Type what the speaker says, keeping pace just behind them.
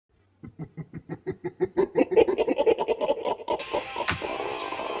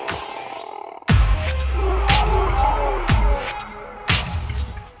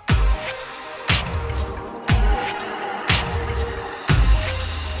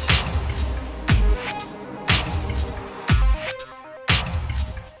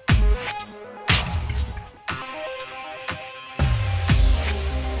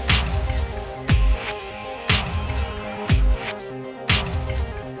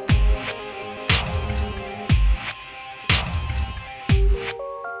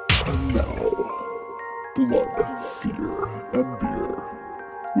And now, Blood, Fear, and Beer,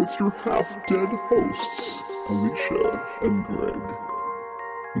 with your half-dead hosts, Alicia and Greg.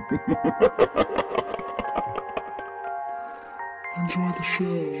 Enjoy the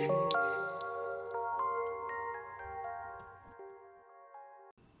show.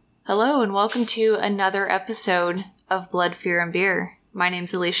 Hello and welcome to another episode of Blood, Fear, and Beer. My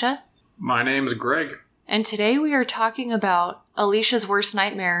name's Alicia. My name's Greg. And today we are talking about Alicia's Worst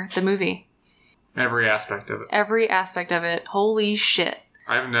Nightmare, the movie. Every aspect of it. Every aspect of it. Holy shit.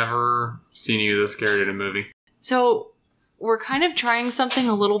 I've never seen you this scared in a movie. So, we're kind of trying something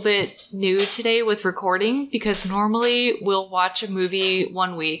a little bit new today with recording, because normally we'll watch a movie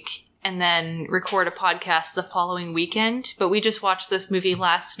one week and then record a podcast the following weekend, but we just watched this movie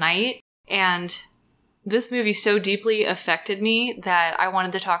last night, and this movie so deeply affected me that I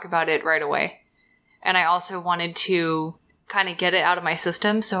wanted to talk about it right away. And I also wanted to kind of get it out of my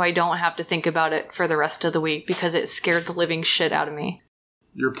system so I don't have to think about it for the rest of the week because it scared the living shit out of me.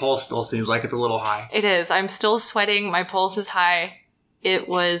 Your pulse still seems like it's a little high. It is. I'm still sweating. My pulse is high. It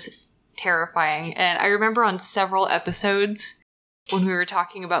was terrifying. And I remember on several episodes when we were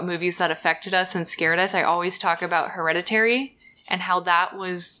talking about movies that affected us and scared us, I always talk about Hereditary and how that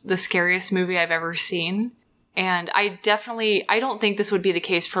was the scariest movie I've ever seen. And I don't think this would be the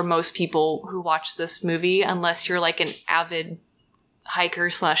case for most people who watch this movie unless you're like an avid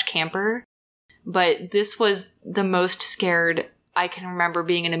hiker/camper. But this was the most scared I can remember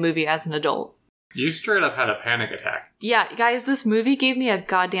being in a movie as an adult. You straight up had a panic attack. Yeah, guys, this movie gave me a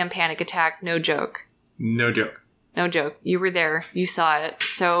goddamn panic attack. No joke. No joke. No joke. You were there. You saw it.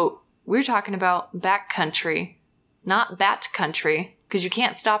 So we're talking about Backcountry, not Bat Country, because you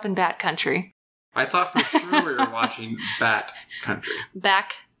can't stop in Bat Country. I thought for sure we were watching Bat Country.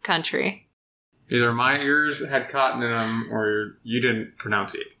 Backcountry. Either my ears had cotton in them or you didn't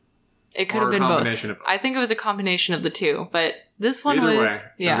pronounce it. It could have been both. I think it was a combination of the two, but this one Either was... way,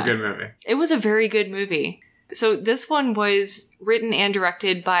 it was a good movie. It was a very good movie. So this one was written and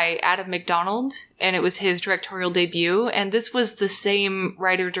directed by Adam McDonald, and it was his directorial debut, and this was the same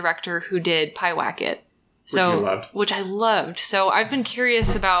writer-director who did Pyewacket. Which I loved. So I've been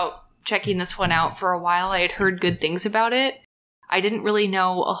curious about checking this one out for a while. I had heard good things about it. I didn't really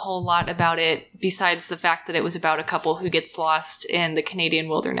know a whole lot about it besides the fact that it was about a couple who gets lost in the Canadian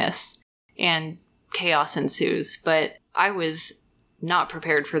wilderness and chaos ensues, but I was not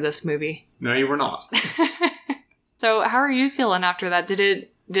prepared for this movie. No, you were not. So how are you feeling after that? Did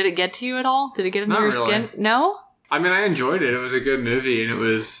it get to you at all? Did it get under your skin? No? I mean, I enjoyed it. It was a good movie, and it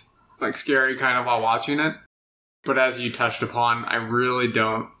was like scary kind of while watching it. But as you touched upon, I really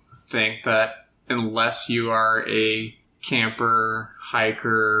don't think that unless you are a camper,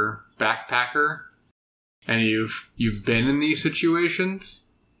 hiker, backpacker, and you've been in these situations,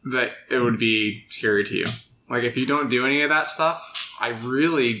 that it would be scary to you. Like, if you don't do any of that stuff, I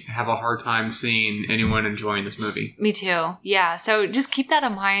really have a hard time seeing anyone enjoying this movie. Me too. Yeah, so just keep that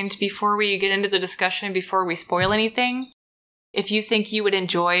in mind before we get into the discussion, before we spoil anything. If you think you would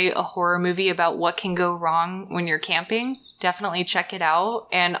enjoy a horror movie about what can go wrong when you're camping, definitely check it out.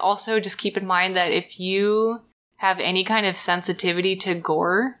 And also just keep in mind that if you have any kind of sensitivity to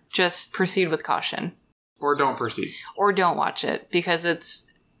gore, just proceed with caution. Or don't proceed. Or don't watch it, because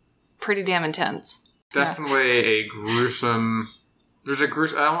it's pretty damn intense. Definitely a gruesome...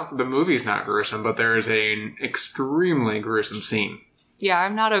 the movie's not gruesome, but there is an extremely gruesome scene. Yeah,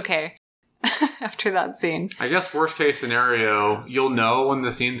 I'm not okay after that scene. I guess worst case scenario, you'll know when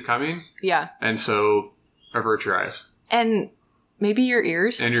the scene's coming. Yeah. And so, avert your eyes. And maybe your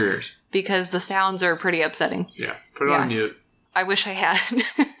ears. And your ears. Because the sounds are pretty upsetting. Yeah. Put it on mute. I wish I had.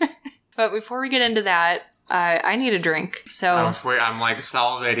 But before we get into that, I need a drink. So I'm like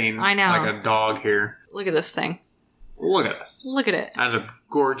salivating. I know. Like a dog here. Look at this thing. Look at it. Look at it. That's a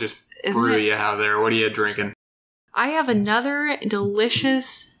gorgeous brew you have there. What are you drinking? I have another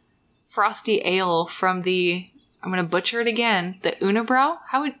delicious frosty ale from the... I'm going to butcher it again. The Unibrow?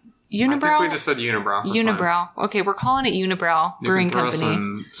 Unibrow? I think we just said Unibrow. Unibrow. Okay, we're calling it Unibrow Brewing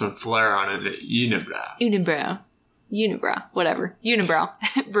Company. Some flair on it. Unibrow. Unibrow. Unibrow, whatever. Unibrow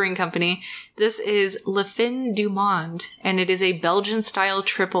Brewing Company. This is Le Fin du Monde, and it is a Belgian-style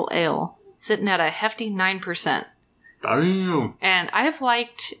triple ale, sitting at a hefty 9%. Damn. And I've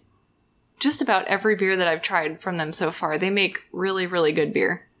liked just about every beer that I've tried from them so far. They make really, really good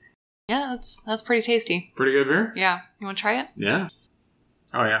beer. Yeah, that's pretty tasty. Pretty good beer? Yeah. You want to try it? Yeah.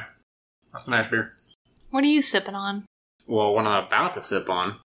 Oh, yeah. That's a nice beer. What are you sipping on? Well, what I'm about to sip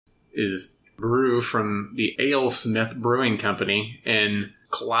on is brew from the AleSmith Brewing Company in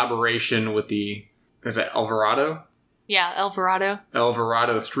collaboration with is it Alvarado? Yeah, Alvarado.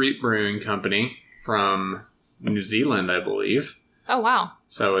 Alvarado Street Brewing Company from New Zealand, I believe. Oh, wow.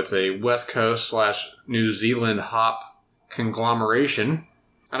 So it's a West Coast / New Zealand hop conglomeration.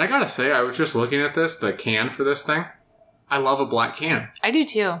 And I gotta say, I was just looking at the can for this thing. I love a black can. I do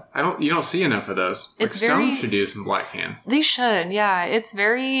too. You don't see enough of those. It's Stone should do some black cans. They should, yeah. It's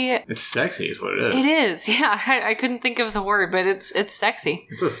sexy is what it is. It is, yeah. I couldn't think of the word, but it's sexy.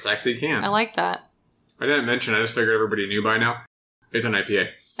 It's a sexy can. I like that. I didn't mention, I just figured everybody knew by now. It's an IPA.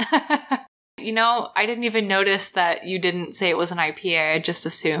 I didn't even notice that you didn't say it was an IPA. I just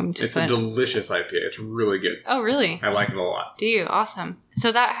assumed. It's a delicious IPA. It's really good. Oh, really? I like it a lot. Do you? Awesome.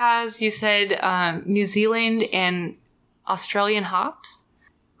 So that has, you said, New Zealand and Australian hops?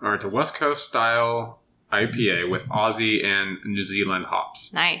 Or it's a West Coast style IPA with Aussie and New Zealand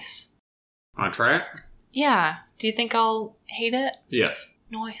hops. Nice. Want to try it? Yeah. Do you think I'll hate it? Yes.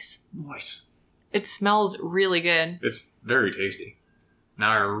 Nice. Nice. It smells really good. It's very tasty.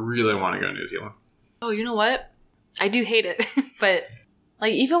 Now I really want to go to New Zealand. Oh, you know what? I do hate it. But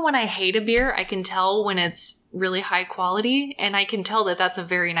even when I hate a beer, I can tell when it's really high quality, and I can tell that that's a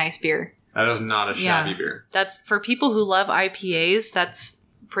very nice beer. That is not a shabby beer. That's for people who love IPAs, that's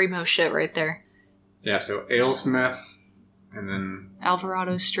primo shit right there. Yeah, so AleSmith and then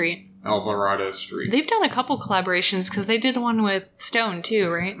Alvarado Street. They've done a couple collaborations because they did one with Stone too,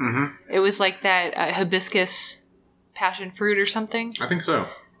 right? Mm-hmm. It was like that hibiscus passion fruit or something. I think so.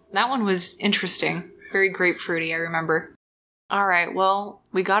 That one was interesting. Very grapefruity, I remember. All right, well,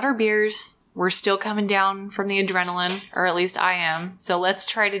 we got our beers. We're still coming down from the adrenaline, or at least I am. So let's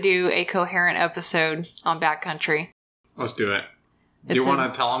try to do a coherent episode on Backcountry. Let's do it. Do you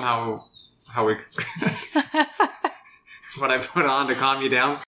want to tell them how we what I put on to calm you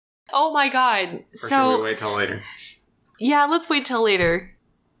down? Oh my god. Or should we wait till later? Yeah, let's wait till later.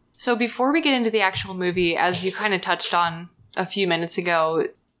 So before we get into the actual movie, as you kind of touched on a few minutes ago,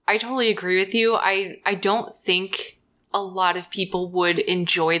 I totally agree with you. I don't think a lot of people would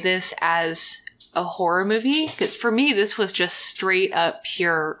enjoy this as a horror movie. Because for me, this was just straight up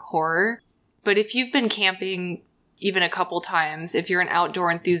pure horror. But if you've been camping even a couple times, if you're an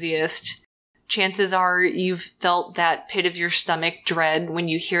outdoor enthusiast, chances are you've felt that pit of your stomach dread when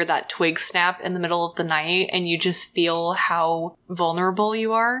you hear that twig snap in the middle of the night and you just feel how vulnerable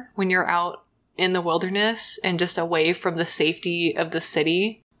you are when you're out in the wilderness and just away from the safety of the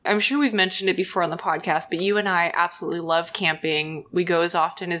city. I'm sure we've mentioned it before on the podcast, but you and I absolutely love camping. We go as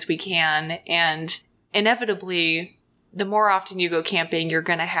often as we can, and inevitably, the more often you go camping, you're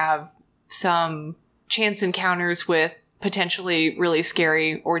going to have some chance encounters with potentially really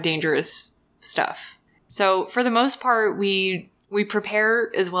scary or dangerous stuff. So for the most part, we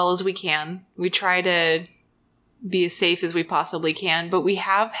prepare as well as we can. We try to be as safe as we possibly can, but we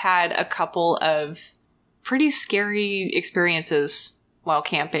have had a couple of pretty scary experiences while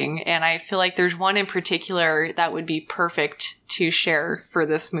camping, and I feel like there's one in particular that would be perfect to share for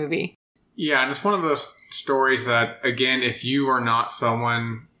this movie. Yeah, and it's one of those stories that, again, if you are not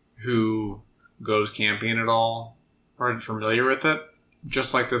someone who goes camping at all or familiar with it,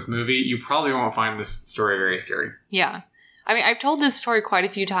 just like this movie, you probably won't find this story very scary. Yeah. I mean, I've told this story quite a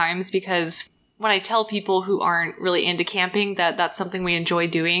few times because when I tell people who aren't really into camping that that's something we enjoy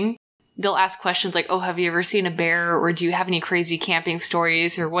doing, they'll ask questions like, oh, have you ever seen a bear? Or do you have any crazy camping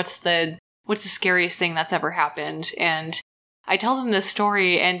stories? Or what's the scariest thing that's ever happened? And I tell them this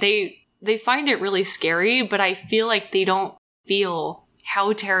story and they find it really scary, but I feel like they don't feel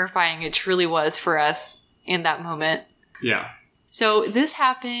how terrifying it truly was for us in that moment. Yeah. So this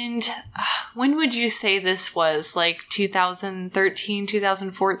happened, when would you say this was? Like 2013,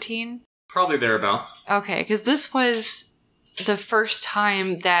 2014? Probably thereabouts. Okay, because this was the first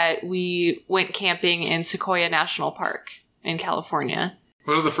time that we went camping in Sequoia National Park in California.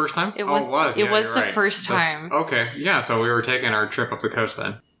 Was it the first time? It was. It was the first time. Okay, yeah, so we were taking our trip up the coast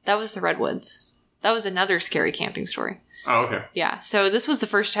then. That was the Redwoods. That was another scary camping story. Oh, okay. Yeah, so this was the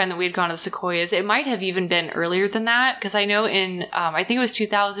first time that we had gone to the Sequoias. It might have even been earlier than that, because I know in, I think it was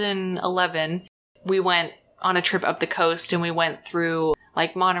 2011, we went on a trip up the coast and we went through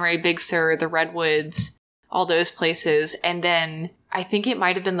like Monterey, Big Sur, the Redwoods, all those places. And then I think it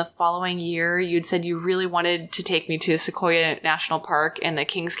might have been the following year, you'd said you really wanted to take me to Sequoia National Park in the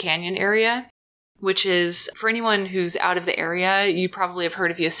Kings Canyon area, which is, for anyone who's out of the area, you probably have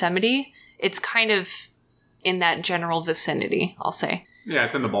heard of Yosemite. It's kind of in that general vicinity, I'll say. Yeah,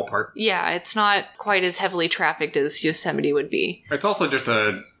 it's in the ballpark. Yeah, it's not quite as heavily trafficked as Yosemite would be. It's also just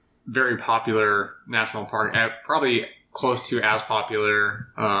a very popular national park, probably close to as popular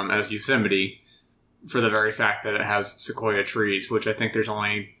as Yosemite, for the very fact that it has sequoia trees, which I think there's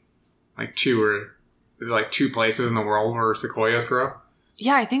only like two places in the world where sequoias grow.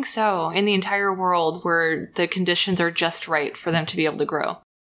 Yeah, I think so. In the entire world where the conditions are just right for them to be able to grow.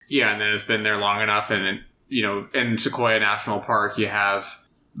 Yeah, and then it's been there long enough, and in Sequoia National Park, you have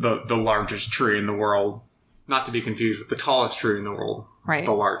the largest tree in the world, not to be confused with the tallest tree in the world. Right.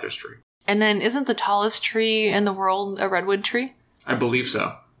 The largest tree. And then isn't the tallest tree in the world a redwood tree? I believe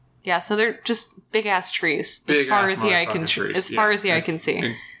so. Yeah, so they're just big-ass trees. As far as the eye can see.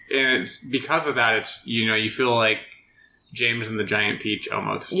 And it's because of that, it's, you feel like James and the Giant Peach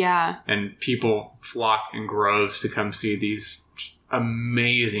almost. Yeah. And people flock in groves to come see these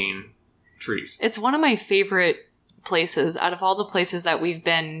amazing trees. It's one of my favorite places. Out of all the places that we've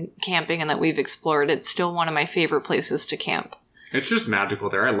been camping and that we've explored, it's still one of my favorite places to camp. It's just magical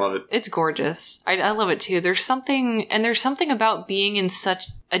there. I love it. It's gorgeous. I love it too. There's something about being in such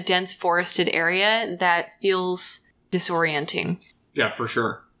a dense forested area that feels disorienting. Yeah, for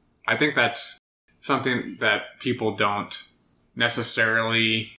sure. I think that's something that people don't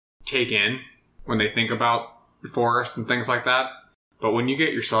necessarily take in when they think about forest and things like that. But when you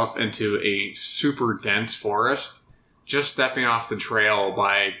get yourself into a super dense forest, just stepping off the trail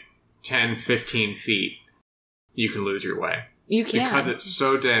by 10, 15 feet, you can lose your way. You can. Because it's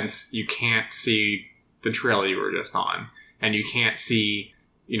so dense, you can't see the trail you were just on. And you can't see,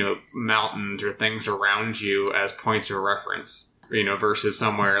 mountains or things around you as points of reference. Versus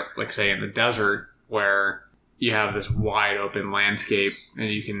somewhere, like say in the desert, where you have this wide open landscape and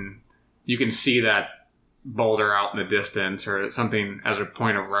you can see that boulder out in the distance or something as a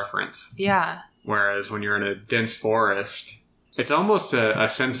point of reference. Yeah. Whereas when you're in a dense forest, it's almost a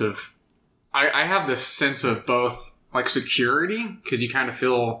sense of... I have this sense of both like security, because you kind of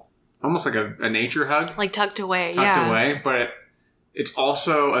feel almost like a nature hug. Like tucked away, but it's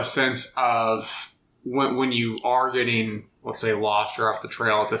also a sense of when you are getting, let's say, lost or off the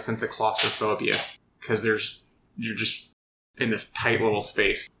trail, it's a sense of claustrophobia, because you're just in this tight little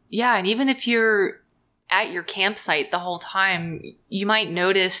space. Yeah, and even if you're at your campsite the whole time, you might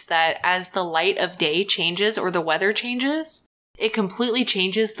notice that as the light of day changes or the weather changes, it completely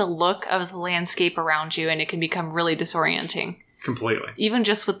changes the look of the landscape around you, and it can become really disorienting. Completely. Even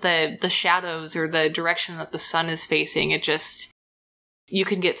just with the shadows or the direction that the sun is facing, you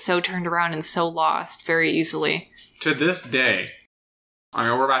can get so turned around and so lost very easily. To this day,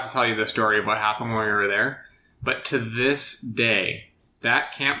 we're about to tell you the story of what happened when we were there, but to this day,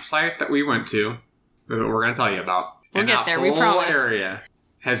 that campsite that we went to, that we're going to tell you about, we'll get there, we promise. The whole area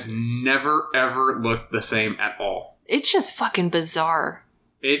has never, ever looked the same at all. It's just fucking bizarre.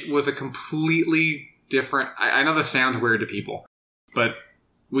 It was a completely different... I know this sounds weird to people, but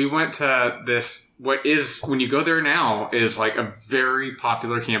we went to this... What is, when you go there now, is like a very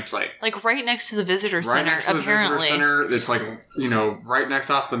popular campsite. Like right next to the visitor center, right next to apparently. The visitor center. It's like, right next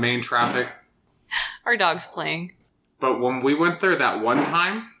off the main traffic. Our dog's playing. But when we went there that one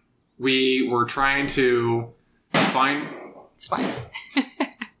time, we were trying to find... It's fine.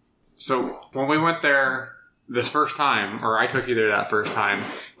 So when we went there... This first time, or I took you there that first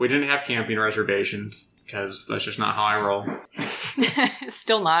time, we didn't have camping reservations, because that's just not how I roll.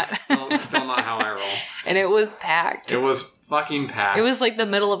 Still not. Still not how I roll. And it was packed. It was fucking packed. It was like the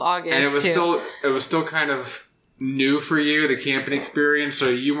middle of August, and it was still kind of new for you, the camping experience, so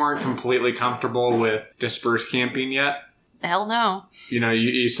you weren't completely comfortable with dispersed camping yet. Hell no.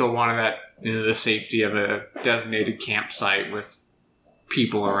 You still wanted that, the safety of a designated campsite with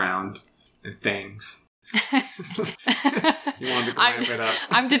people around and things. You wanted to clamp it up.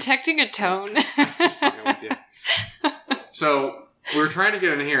 I'm detecting a tone. So we were trying to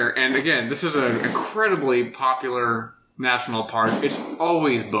get in here, and again, this is an incredibly popular national park. It's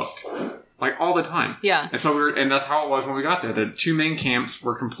always booked, like all the time. Yeah. And that's how it was when we got there. The two main camps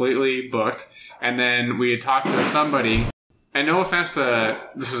were completely booked, and then we had talked to somebody. And no offense to,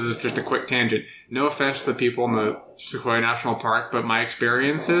 this is just a quick tangent, no offense to the people in the Sequoia National Park, but my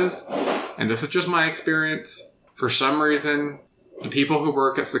experiences, and this is just my experience, for some reason, the people who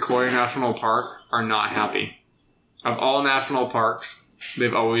work at Sequoia National Park are not happy. Of all national parks,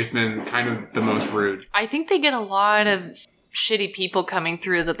 they've always been kind of the most rude. I think they get a lot of shitty people coming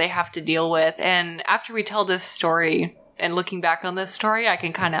through that they have to deal with. And after we tell this story and looking back on this story, I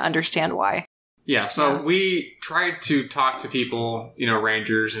can kind of understand why. Yeah, so we tried to talk to people,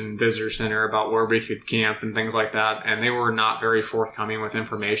 rangers and visitor center about where we could camp and things like that, and they were not very forthcoming with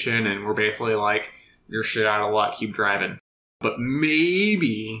information, and were basically like, you're shit out of luck, keep driving. But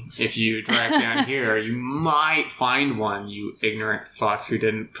maybe if you drive down here, you might find one, you ignorant fuck who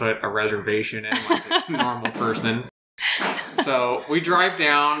didn't put a reservation in like a normal person. So we drive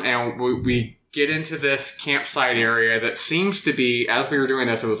down and we get into this campsite area that seems to be, as we were doing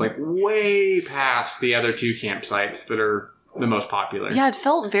this, it was like way past the other two campsites that are the most popular. Yeah, it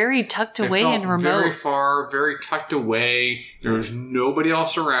felt very tucked away and remote. Very far, very tucked away. There was nobody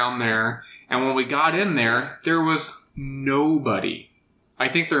else around there. And when we got in there was nobody. I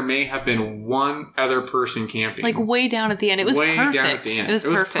think there may have been one other person camping. Like way down at the end. It was perfect. Down at the end. It was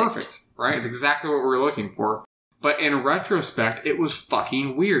perfect, right? It's exactly what we were looking for. But in retrospect, it was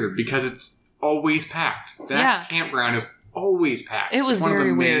fucking weird because it's always packed. That campground is always packed. It was it's one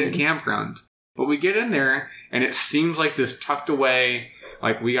very of the main weird. campgrounds. But we get in there, and it seems like this tucked away,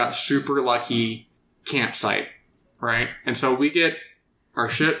 like we got super lucky campsite, right? And so we get our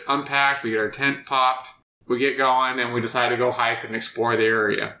shit unpacked, we get our tent popped, we get going, and we decide to go hike and explore the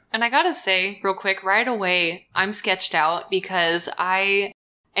area. And I gotta say, real quick, right away, I'm sketched out because I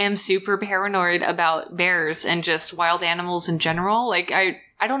am super paranoid about bears and just wild animals in general. Like,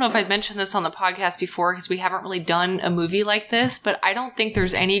 I don't know if I've mentioned this on the podcast before because we haven't really done a movie like this, but I don't think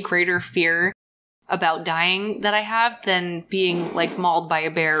there's any greater fear about dying that I have than being, like, mauled by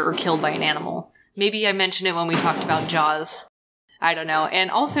a bear or killed by an animal. Maybe I mentioned it when we talked about Jaws. I don't know. And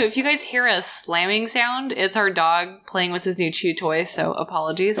also, if you guys hear a slamming sound, it's our dog playing with his new chew toy, so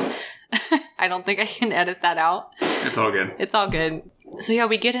apologies. I don't think I can edit that out. It's all good. It's all good. So yeah,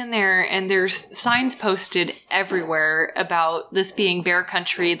 we get in there and there's signs posted everywhere about this being bear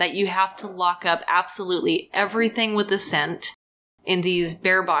country, that you have to lock up absolutely everything with a scent in these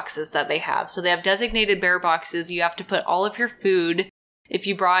bear boxes that they have. So they have designated bear boxes. You have to put all of your food. If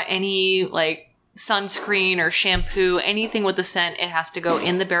you brought any like sunscreen or shampoo, anything with a scent, it has to go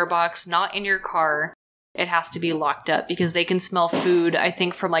in the bear box, not in your car. It has to be locked up because they can smell food, I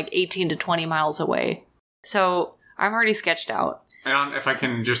think, from like 18 to 20 miles away. So I'm already sketched out. And if I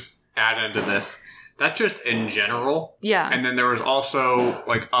can just add into this, that's just in general. Yeah. And then there was also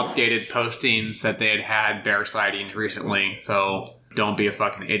like updated postings that they had bear sightings recently. So don't be a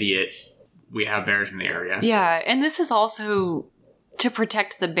fucking idiot. We have bears in the area. Yeah. And this is also to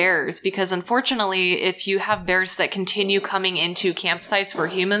protect the bears, because unfortunately, if you have bears that continue coming into campsites where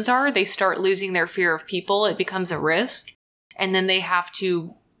humans are, they start losing their fear of people. It becomes a risk. And then they have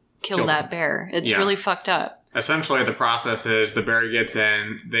to kill that bear. It's really fucked up. Essentially, the process is the bear gets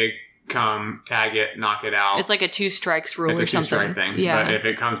in, they come, tag it, knock it out. It's like a 2 strikes rule or something. It's a 2-strike thing. Yeah. But if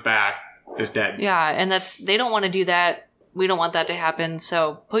it comes back, it's dead. Yeah, and they don't want to do that. We don't want that to happen,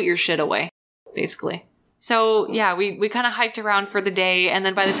 so put your shit away, basically. So, yeah, we kind of hiked around for the day, and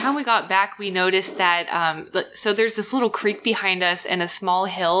then by the time we got back, we noticed that, so there's this little creek behind us and a small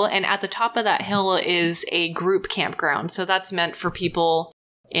hill, and at the top of that hill is a group campground. So that's meant for people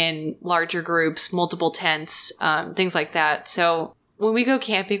in larger groups, multiple tents, things like that. So when we go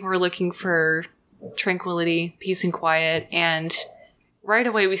camping, we're looking for tranquility, peace and quiet, and right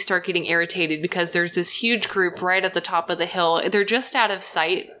away we start getting irritated because there's this huge group right at the top of the hill. They're just out of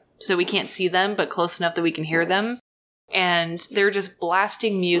sight, so we can't see them, but close enough that we can hear them. And they're just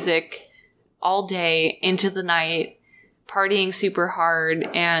blasting music all day into the night, partying super hard,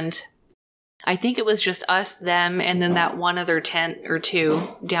 and I think it was just us, them, and then that one other tent or two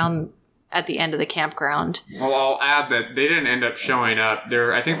down at the end of the campground. Well, I'll add that they didn't end up showing up.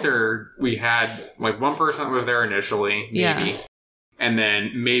 We had like one person that was there initially, maybe. Yeah. And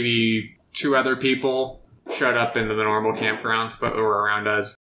then maybe 2 other people showed up into the normal campgrounds that were around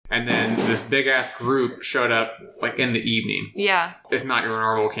us. And then this big ass group showed up like in the evening. Yeah. It's not your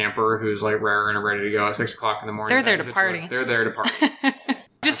normal camper who's like raring and ready to go at 6 o'clock in the morning. They're there to party. They're there to party.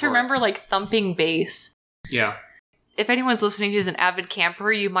 Just remember, like, thumping bass. Yeah. If anyone's listening who's an avid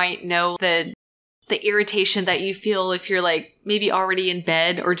camper, you might know the irritation that you feel if you're, like, maybe already in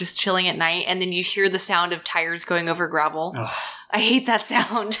bed or just chilling at night, and then you hear the sound of tires going over gravel. Ugh. I hate that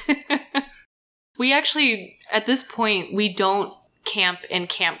sound. We actually, at this point, we don't camp in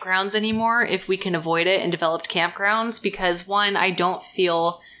campgrounds anymore if we can avoid it in developed campgrounds, because, one, I don't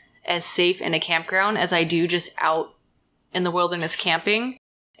feel as safe in a campground as I do just out in the wilderness camping.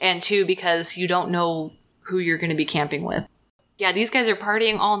 And 2, because you don't know who you're going to be camping with. Yeah, these guys are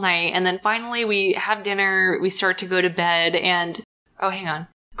partying all night, and then finally we have dinner, we start to go to bed, and... Oh, hang on.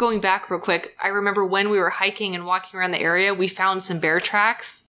 going back real quick, I remember when we were hiking and walking around the area, we found some bear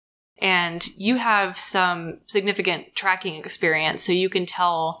tracks. And you have some significant tracking experience, so you can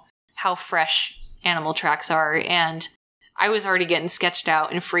tell how fresh animal tracks are. And I was already getting sketched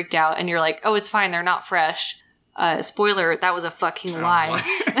out and freaked out, and you're like, oh, it's fine, they're not fresh. Spoiler, that was a fucking lie.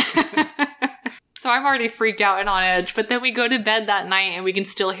 So I'm already freaked out and on edge. But then we go to bed that night and we can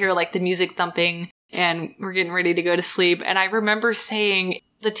still hear like the music thumping and we're getting ready to go to sleep. And I remember saying,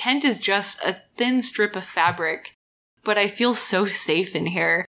 the tent is just a thin strip of fabric, but I feel so safe in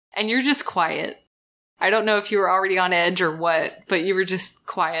here. And you're just quiet. I don't know if you were already on edge or what, but you were just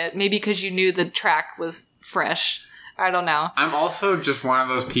quiet. Maybe because you knew the track was fresh. I don't know. I'm also just one of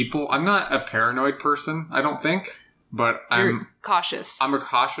those people. I'm not a paranoid person, I don't think. But You're cautious. I'm a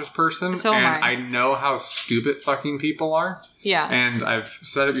cautious person, So and am I. I know how stupid fucking people are. Yeah. And I've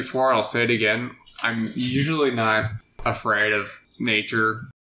said it before, I'll say it again. I'm usually not afraid of nature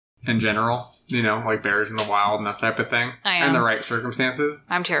in general. You know, like bears in the wild and that type of thing. I am. In the right circumstances.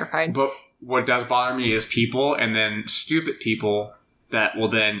 I'm terrified. But what does bother me is people, and then stupid people that will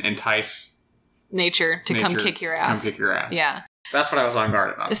then entice Nature to come nature kick your to ass. Come kick your ass. Yeah. That's what I was on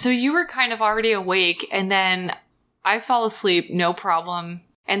guard about. So you were kind of already awake, and then I fall asleep, no problem.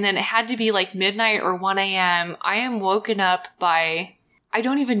 And then it had to be like midnight or 1 a.m. I am woken up by, I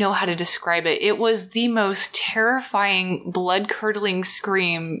don't even know how to describe it. It was the most terrifying, blood-curdling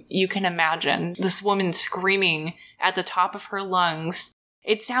scream you can imagine. This woman screaming at the top of her lungs.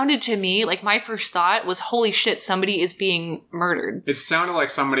 It sounded to me like my first thought was, holy shit, somebody is being murdered. It sounded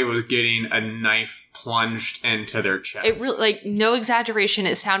like somebody was getting a knife plunged into their chest. It really, like, no exaggeration,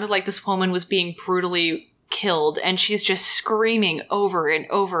 it sounded like this woman was being brutally killed, and she's just screaming over and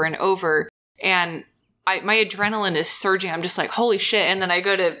over and over. And my adrenaline is surging. I'm just like, holy shit. And then I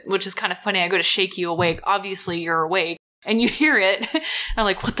go to, which is kind of funny, I go to shake you awake. Obviously, you're awake. And you hear it. I'm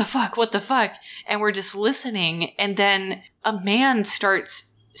like, what the fuck? What the fuck? And we're just listening. And then a man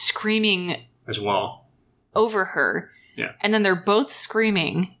starts screaming as well over her. Yeah. And then they're both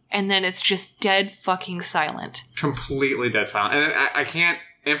screaming. And then it's just dead fucking silent. Completely dead silent. And I can't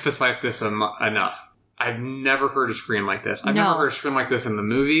emphasize this enough. I've never heard a scream like this. I've never heard a scream like this in the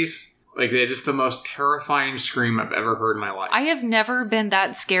movies. Like, they're just the most terrifying scream I've ever heard in my life. I have never been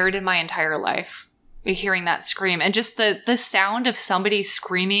that scared in my entire life, hearing that scream. And just the sound of somebody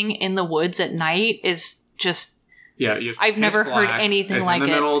screaming in the woods at night is just... Yeah, I've never heard anything it's like it. in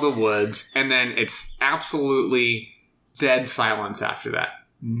the middle of the woods, and then it's absolutely dead silence after that.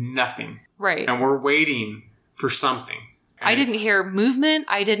 Nothing. Right. And we're waiting for something. I didn't hear movement.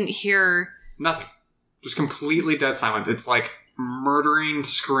 I didn't hear... Nothing. Just completely dead silence. It's like murdering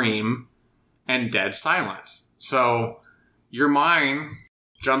scream and dead silence. So your mind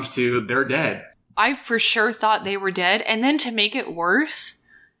jumps to, they're dead. I for sure thought they were dead. And then to make it worse,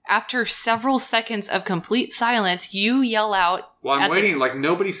 after several seconds of complete silence, you yell out... Well, I'm waiting. Like,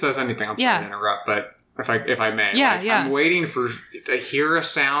 nobody says anything. I'm sorry to interrupt, but if I may. Yeah, like, yeah. I'm waiting to hear a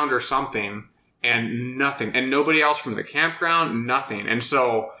sound or something, and nothing. And nobody else from the campground, nothing. And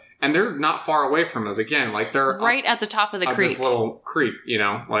so... And they're not far away from us. Again, like, they're... right at the top of the creek. This little creek, you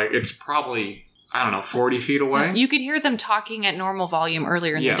know? Like, it's probably, I don't know, 40 feet away? You could hear them talking at normal volume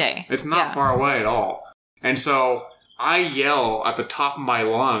earlier in the day. It's not far away at all. And so I yell at the top of my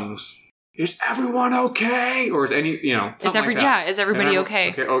lungs, is everyone okay? Or is any, you know, something like that. Yeah, is everybody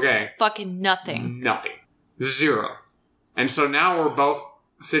okay? Okay. Fucking nothing. Nothing. Zero. And so now we're both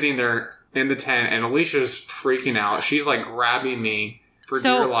sitting there in the tent, and Alicia's freaking out. She's, like, grabbing me for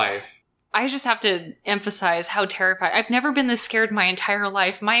dear life. I just have to emphasize how terrified. I've never been this scared my entire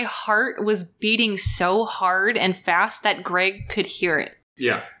life. My heart was beating so hard and fast that Greg could hear it.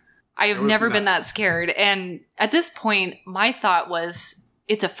 Yeah. I have never been that scared. And at this point, my thought was,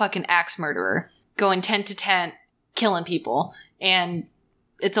 it's a fucking axe murderer going tent to tent, killing people. And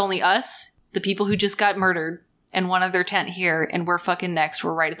it's only us, the people who just got murdered, and one other tent here, and we're fucking next.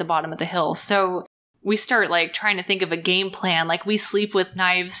 We're right at the bottom of the hill. So we start, like, trying to think of a game plan. Like, we sleep with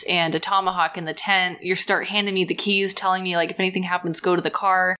knives and a tomahawk in the tent. You start handing me the keys, telling me, like, if anything happens, go to the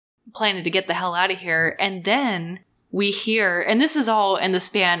car. Planning to get the hell out of here. And then we hear, and this is all in the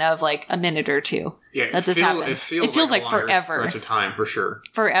span of, like, a minute or two. Yeah, that this happens. It feels like forever. Stretch of time, for sure.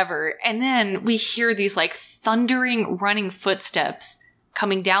 Forever. And then we hear these, like, thundering, running footsteps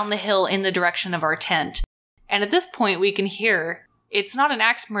coming down the hill in the direction of our tent. And at this point, we can hear, it's not an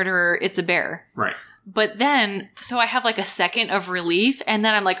axe murderer, it's a bear. Right. But then, so I have like a second of relief, and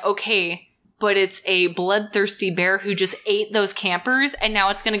then I'm like, okay, but it's a bloodthirsty bear who just ate those campers, and now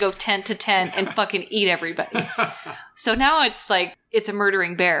it's gonna go tent to tent and fucking eat everybody. So now it's like, it's a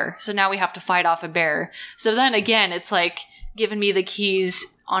murdering bear. So now we have to fight off a bear. So then again, it's like, given me the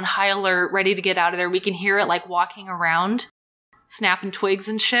keys on high alert, ready to get out of there. We can hear it like walking around, snapping twigs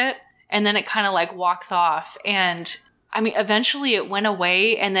and shit. And then it kind of like walks off. And I mean, eventually it went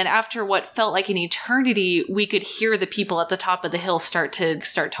away. And then after what felt like an eternity, we could hear the people at the top of the hill start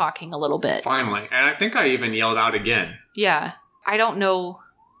talking a little bit. Finally. And I think I even yelled out again. Yeah. I don't know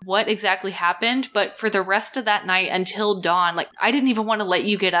what exactly happened, but for the rest of that night until dawn, like, I didn't even want to let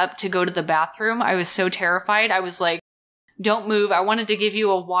you get up to go to the bathroom. I was so terrified. I was like, don't move. I wanted to give you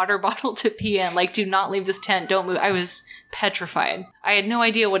a water bottle to pee in. Like, do not leave this tent. Don't move. I was petrified. I had no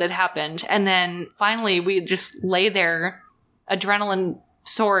idea what had happened. And then finally we just lay there, adrenaline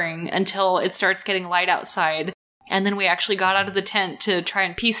soaring until it starts getting light outside. And then we actually got out of the tent to try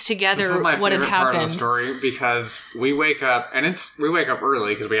and piece together what had happened. This is my favorite part of the story because we wake up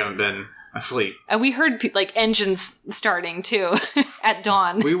early because we haven't been asleep. And we heard like engines starting too at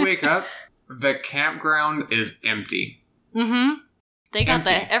dawn. We wake up, the campground is empty. Mm-hmm.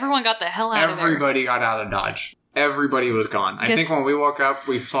 Everyone got the hell out of there. Everybody got out of Dodge. Everybody was gone. I think when we woke up,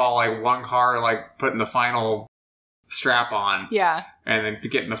 we saw like one car like putting the final strap on. Yeah. And then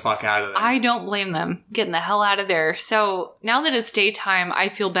getting the fuck out of there. I don't blame them. Getting the hell out of there. So now that it's daytime, I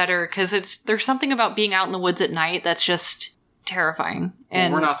feel better because there's something about being out in the woods at night that's just terrifying.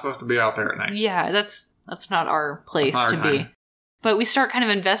 And we're not supposed to be out there at night. Yeah, that's not our place to be. But we start kind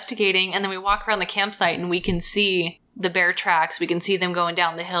of investigating, and then we walk around the campsite, and we can see the bear tracks. We can see them going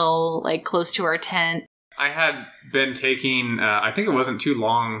down the hill, like close to our tent. I had been taking, I think it wasn't too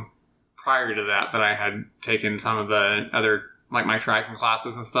long prior to that I had taken some of the other, like my tracking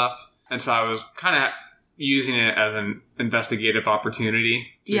classes and stuff. And so I was kind of using it as an investigative opportunity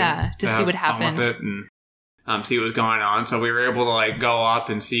to see what happened with it and see what was going on. So we were able to like go up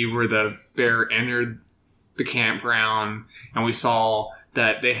and see where the bear entered the campground, and we saw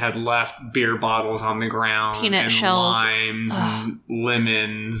that they had left beer bottles on the ground, peanut shells, limes, and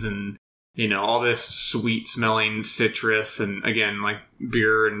lemons, and you know, all this sweet smelling citrus, and again, like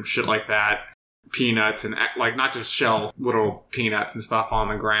beer and shit like that, peanuts, and like not just shell, little peanuts and stuff on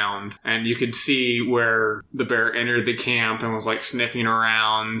the ground. And you could see where the bear entered the camp and was like sniffing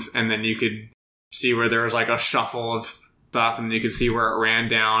around, and then you could see where there was like a shuffle of stuff, and you could see where it ran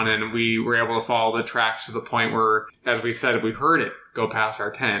down, and we were able to follow the tracks to the point where, as we said, we heard it go past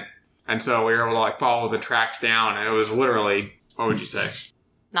our tent. And so we were able to like follow the tracks down, and it was literally, what would you say?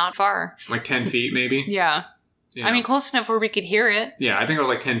 Not far. Like 10 feet, maybe? Yeah. You know? I mean, close enough where we could hear it. Yeah, I think it was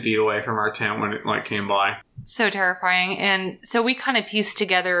like 10 feet away from our tent when it like came by. So terrifying. And so we kind of pieced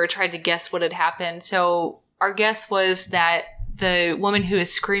together or tried to guess what had happened. So our guess was that the woman who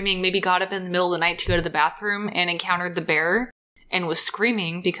was screaming maybe got up in the middle of the night to go to the bathroom and encountered the bear and was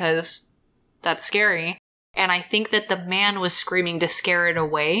screaming because that's scary. And I think that the man was screaming to scare it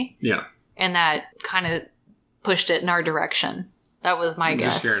away. Yeah. And that kind of pushed it in our direction. That was my guess.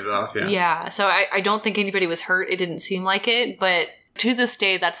 Just scared it off, yeah. Yeah. So I don't think anybody was hurt. It didn't seem like it. But to this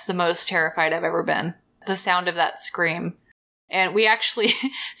day, that's the most terrified I've ever been. The sound of that scream. And we actually,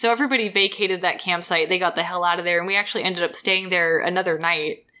 so everybody vacated that campsite. They got the hell out of there. And we actually ended up staying there another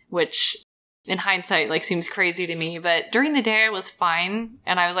night, which in hindsight, like seems crazy to me. But during the day, I was fine.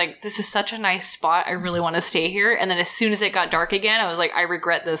 And I was like, this is such a nice spot. I really want to stay here. And then as soon as it got dark again, I was like, I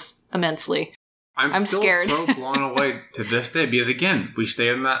regret this immensely. I'm still scared. So blown away to this day because, again, we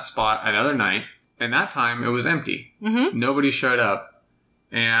stayed in that spot another night. And that time, it was empty. Mm-hmm. Nobody showed up.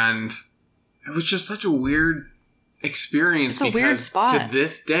 And it was just such a weird experience. It's a weird spot. To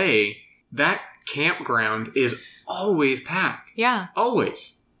this day, that campground is always packed. Yeah.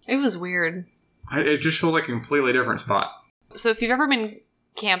 Always. It was weird. It just feels like a completely different spot. So if you've ever been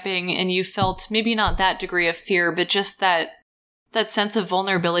camping and you felt maybe not that degree of fear, but just that sense of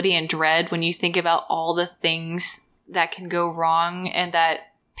vulnerability and dread when you think about all the things that can go wrong and that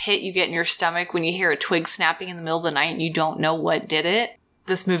pit you get in your stomach when you hear a twig snapping in the middle of the night and you don't know what did it,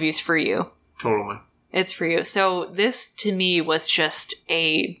 this movie's for you. Totally. It's for you. So this, to me, was just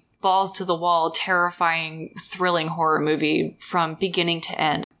a balls-to-the-wall, terrifying, thrilling horror movie from beginning to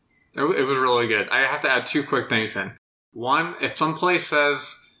end. It was really good. I have to add two quick things in. One, if someplace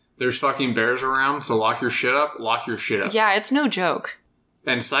says there's fucking bears around, so lock your shit up, lock your shit up. Yeah, it's no joke.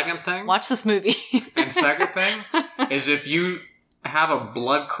 And second thing... Watch this movie. And second thing is if you have a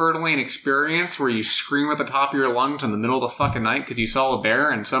blood-curdling experience where you scream at the top of your lungs in the middle of the fucking night because you saw a bear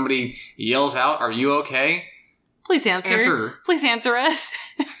and somebody yells out, "Are you okay?" Please answer. Please answer us.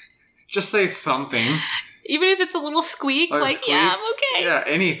 Just say something. Even if it's a little squeak, like, yeah, I'm okay. Yeah,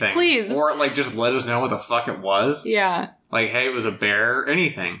 anything. Please. Or, like, just let us know what the fuck it was. Yeah. Like, hey, it was a bear.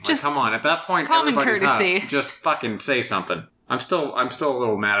 Anything. Just like, come on. At that point, common courtesy. Just fucking say something. I'm still a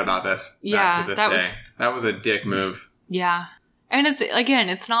little mad about this. Yeah, to this day. That was a dick move. Yeah. And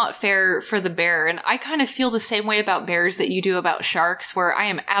it's not fair for the bear. And I kind of feel the same way about bears that you do about sharks, where I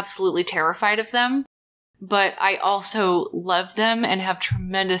am absolutely terrified of them. But I also love them and have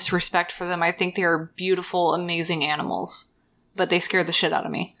tremendous respect for them. I think they are beautiful, amazing animals. But they scare the shit out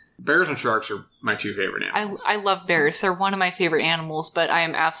of me. Bears and sharks are my two favorite animals. I love bears. They're one of my favorite animals, but I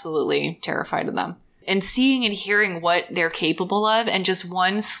am absolutely terrified of them. And seeing and hearing what they're capable of, and just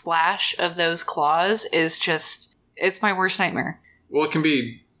one slash of those claws is just, it's my worst nightmare. Well, it can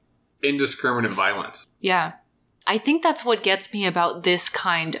be indiscriminate violence. Yeah. I think that's what gets me about this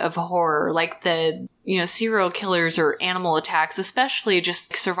kind of horror, like the, serial killers or animal attacks, especially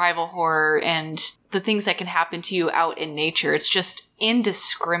just survival horror and the things that can happen to you out in nature. It's just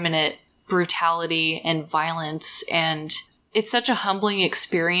indiscriminate brutality and violence, and it's such a humbling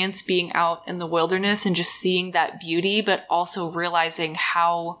experience being out in the wilderness and just seeing that beauty, but also realizing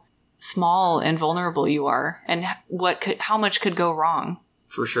how small and vulnerable you are and how much could go wrong.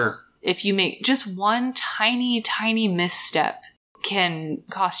 For sure. If you make just one tiny, tiny misstep can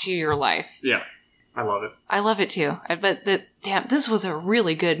cost you your life. Yeah. I love it. I love it too. But this was a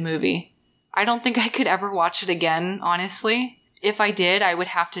really good movie. I don't think I could ever watch it again, honestly. If I did, I would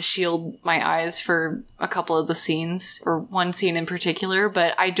have to shield my eyes for a couple of the scenes, or one scene in particular,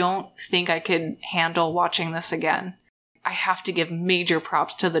 but I don't think I could handle watching this again. I have to give major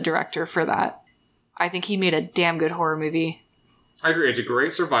props to the director for that. I think he made a damn good horror movie. I agree. It's a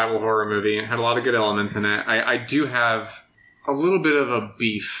great survival horror movie. It had a lot of good elements in it. I do have a little bit of a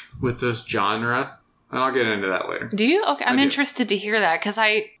beef with this genre, and I'll get into that later. Do you? Okay, I'm interested to hear that, because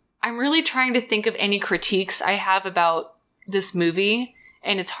I'm really trying to think of any critiques I have about this movie,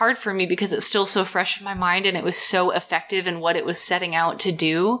 and it's hard for me because it's still so fresh in my mind and it was so effective in what it was setting out to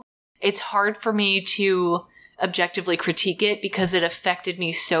do. It's hard for me to objectively critique it because it affected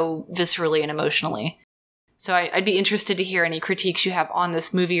me so viscerally and emotionally. So I'd be interested to hear any critiques you have on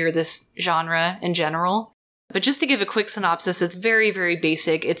this movie or this genre in general. But just to give a quick synopsis, it's very, very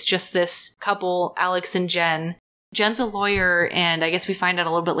basic. It's just this couple, Alex and Jen. Jen's a lawyer, and I guess we find out a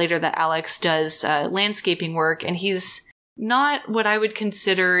little bit later that Alex does landscaping work, and he's not what I would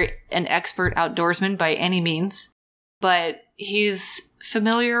consider an expert outdoorsman by any means, but he's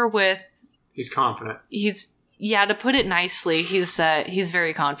familiar with... He's confident. To put it nicely, he's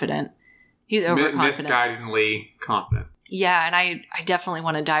very confident. He's overconfident. Misguidedly confident. Yeah, and I definitely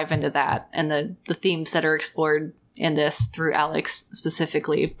want to dive into that and the themes that are explored in this through Alex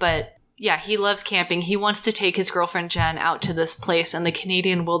specifically. But yeah, he loves camping. He wants to take his girlfriend Jen out to this place in the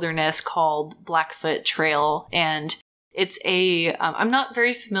Canadian wilderness called Blackfoot Trail. And it's I'm not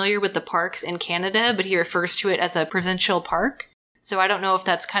very familiar with the parks in Canada, but he refers to it as a provincial park. So I don't know if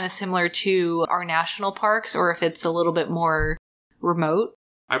that's kind of similar to our national parks or if it's a little bit more remote.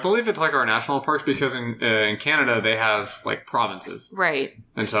 I believe it's like our national parks because in Canada they have like provinces. Right.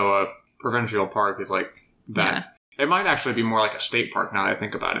 And so a provincial park is like that. Yeah. It might actually be more like a state park now that I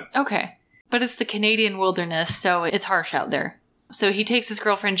think about it. Okay. But it's the Canadian wilderness, so it's harsh out there. So he takes his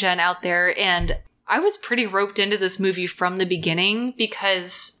girlfriend Jen out there, and I was pretty roped into this movie from the beginning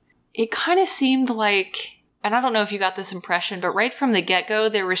because it kind of seemed like, and I don't know if you got this impression, but right from the get-go,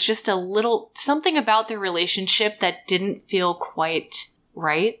 there was just a little something about their relationship that didn't feel quite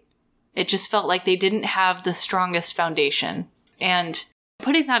right. It just felt like they didn't have the strongest foundation. And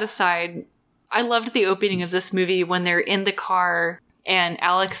putting that aside, I loved the opening of this movie when they're in the car and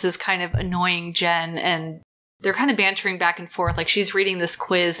Alex is kind of annoying Jen and they're kind of bantering back and forth. Like she's reading this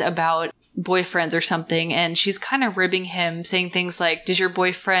quiz about boyfriends or something and she's kind of ribbing him, saying things like, does your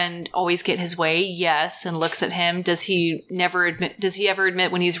boyfriend always get his way? Yes. And looks at him. Does he ever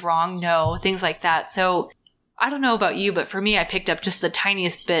admit when he's wrong? No. Things like that. So I don't know about you, but for me, I picked up just the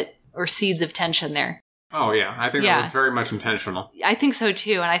tiniest bit or seeds of tension there. Oh, yeah. I think that was very much intentional. I think so,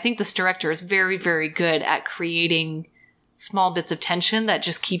 too. And I think this director is very, very good at creating small bits of tension that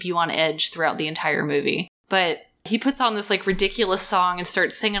just keep you on edge throughout the entire movie. But he puts on this like ridiculous song and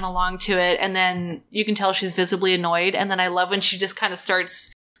starts singing along to it. And then you can tell she's visibly annoyed. And then I love when she just kind of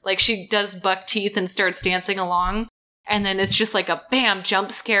starts, like she does buck teeth and starts dancing along. And then it's just like a bam,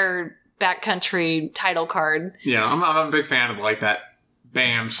 jump scare backcountry title card. Yeah, I'm a big fan of like that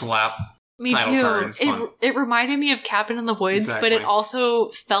bam slap. Me too. It reminded me of Cabin in the Woods, exactly. But it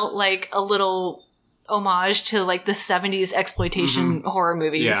also felt like a little homage to like the 70s exploitation horror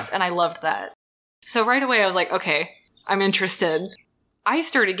movies, and I loved that. So right away I was like, okay, I'm interested. I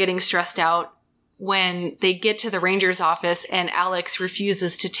started getting stressed out when they get to the ranger's office and Alex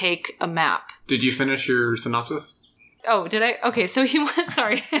refuses to take a map. Did you finish your synopsis? Oh, did I? Okay, so he went.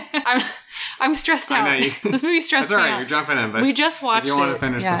 Sorry, I'm stressed out. I know This movie stressed That's all me right. out. You're jumping in, but We just watched if you want to it.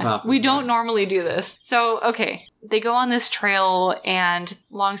 finish the synopsis, We don't normally do this. So, okay, they go on this trail, and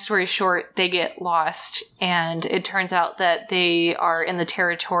long story short, they get lost, and it turns out that they are in the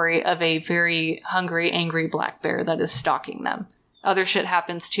territory of a very hungry, angry black bear that is stalking them. Other shit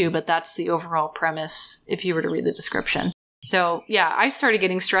happens too, but that's the overall premise if you were to read the description. So, yeah, I started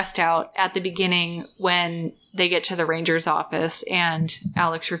getting stressed out at the beginning when they get to the ranger's office and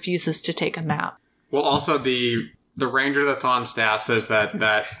Alex refuses to take a map. Well, also the ranger that's on staff says that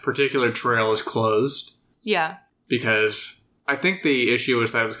that particular trail is closed Yeah. because I think the issue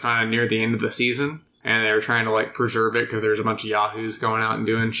was that it was kind of near the end of the season and they were trying to like preserve it because there's a bunch of yahoos going out and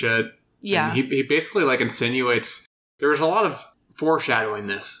doing shit. Yeah. And he basically like insinuates there was a lot of foreshadowing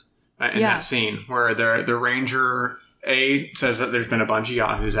this in that scene where the ranger says that there's been a bunch of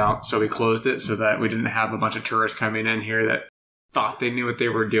yahoos out, so we closed it so that we didn't have a bunch of tourists coming in here that thought they knew what they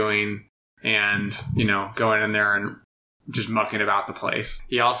were doing and, you know, going in there and just mucking about the place.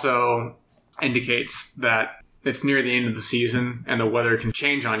 He also indicates that it's near the end of the season and the weather can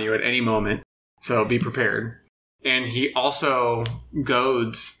change on you at any moment, so be prepared. And he also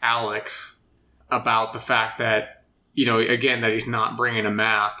goads Alex about the fact that, you know, again, that he's not bringing a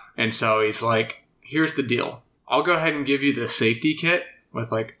map. And so he's like, here's the deal. I'll go ahead and give you the safety kit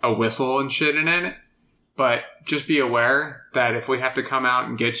with like a whistle and shit in it. But just be aware that if we have to come out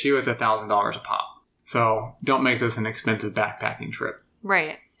and get you, it's $1,000 a pop. So don't make this an expensive backpacking trip.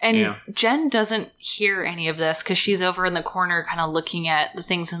 Right. And Yeah. Jen doesn't hear any of this because she's over in the corner kind of looking at the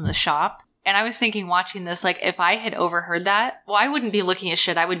things in the shop. And I was thinking watching this, like, if I had overheard that, well, I wouldn't be looking at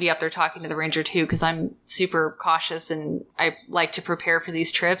shit. I would be up there talking to the ranger, too, because I'm super cautious and I like to prepare for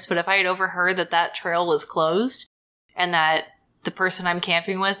these trips. But if I had overheard that that trail was closed and that the person I'm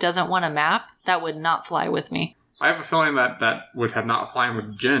camping with doesn't want a map, that would not fly with me. I have a feeling that that would have not flown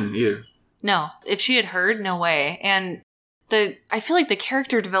with Jen either. No. If she had heard, no way. And I feel like the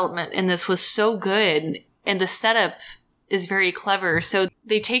character development in this was so good and the setup is very clever. So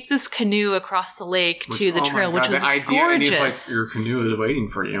they take this canoe across the lake to the trail, which was the idea, gorgeous. And he's like, your canoe is waiting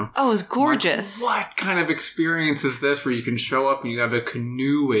for you. Oh, it was gorgeous. Like, what kind of experience is this where you can show up and you have a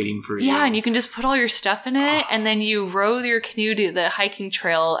canoe waiting for you? Yeah, and you can just put all your stuff in it, and then you row your canoe to the hiking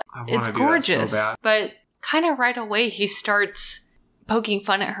trail. I wanna It's do that gorgeous. so bad. But kind of right away, he starts poking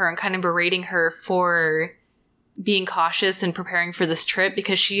fun at her and kind of berating her for being cautious and preparing for this trip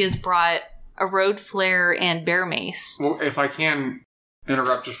because she has brought a road flare and bear mace. Well, if I can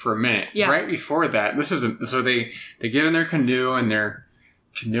interrupt just for a minute. Yeah. Right before that, so they get in their canoe and they're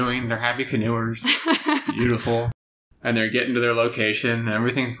canoeing. They're happy canoers. It's beautiful. And they're getting to their location and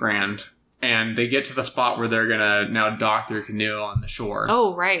everything's grand. And they get to the spot where they're going to now dock their canoe on the shore.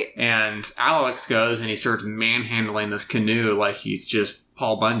 Oh, right. And Alex goes and he starts manhandling this canoe like he's just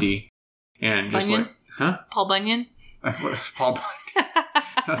Paul Bundy. And just Bunyan? like, huh? Paul Bunyan? Paul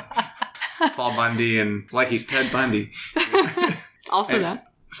Bundy. Paul Bundy and like he's Ted Bundy. Also And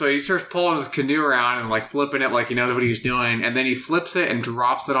that. So he starts pulling his canoe around and like flipping it like he knows what he's doing, and then he flips it and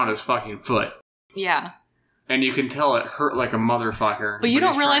drops it on his fucking foot. Yeah. And you can tell it hurt like a motherfucker. But you don't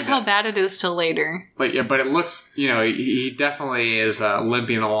he's realize trying how bad it is till later. But yeah, but it looks, you know, he definitely is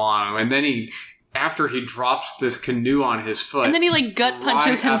limping along. And then after he drops this canoe on his foot. And then he like gut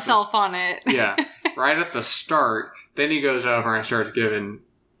punches right at himself on it. Yeah, right at the start. Then he goes over and starts giving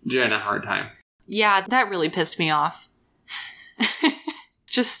Jen a hard time. Yeah, that really pissed me off.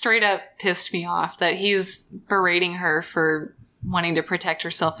 Just straight up pissed me off that he's berating her for wanting to protect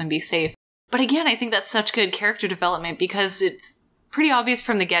herself and be safe. But again, I think that's such good character development because it's pretty obvious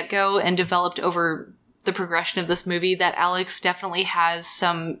from the get-go and developed over the progression of this movie that Alex definitely has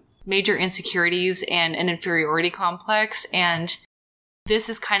some major insecurities and an inferiority complex, and this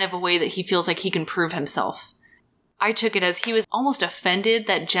is kind of a way that he feels like he can prove himself. I took it as he was almost offended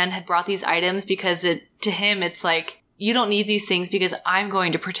that Jen had brought these items because to him it's like, you don't need these things because I'm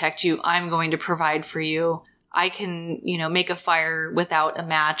going to protect you. I'm going to provide for you. I can, make a fire without a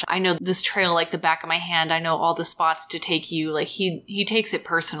match. I know this trail like the back of my hand. I know all the spots to take you. Like he takes it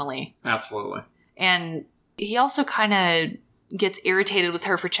personally. Absolutely. And he also kind of gets irritated with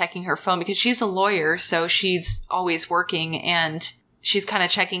her for checking her phone because she's a lawyer. So she's always working and she's kind of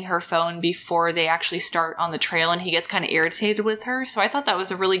checking her phone before they actually start on the trail. And he gets kind of irritated with her. So I thought that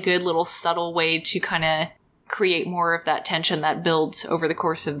was a really good little subtle way to kind of create more of that tension that builds over the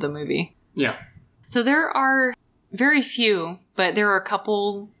course of the movie. Yeah. So there are very few, but there are a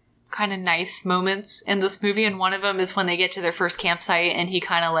couple kind of nice moments in this movie. And one of them is when they get to their first campsite and he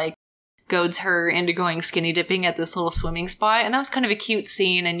kind of like goads her into going skinny dipping at this little swimming spot. And that was kind of a cute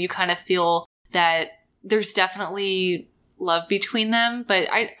scene. And you kind of feel that there's definitely love between them, but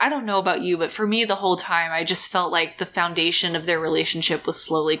I don't know about you, but for me the whole time I just felt like the foundation of their relationship was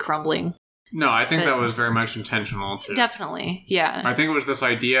slowly crumbling. No, I think that was very much intentional too. Definitely, yeah. I think it was this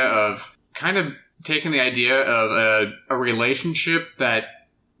idea of kind of taking the idea of a relationship that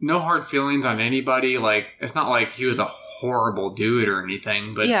no hard feelings on anybody. Like, it's not like he was a horrible dude or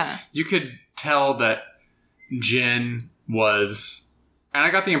anything, but you could tell that Jen was, and I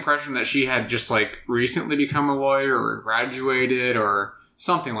got the impression that she had just like recently become a lawyer or graduated or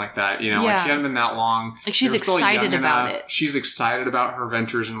something like that. You know, like she hadn't been that long. Like she's excited about it. She's excited about her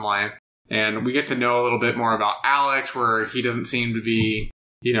ventures in life. And we get to know a little bit more about Alex, where he doesn't seem to be,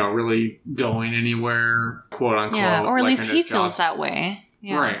 you know, really going anywhere, quote unquote. Yeah, or at least he feels that way.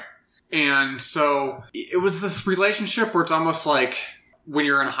 Yeah. Right. And so it was this relationship where it's almost like when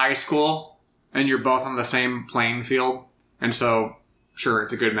you're in high school and you're both on the same playing field. And so, sure,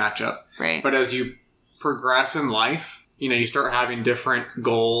 it's a good matchup. Right. But as you progress in life, you know, you start having different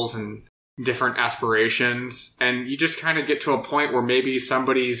goals and different aspirations. And you just kind of get to a point where maybe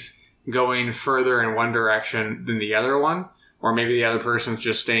somebody's going further in one direction than the other one, or maybe the other person's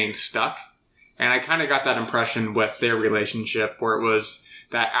just staying stuck. And I kind of got that impression with their relationship, where it was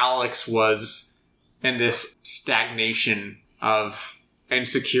that Alex was in this stagnation of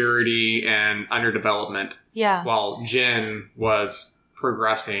insecurity and underdevelopment, while Jen was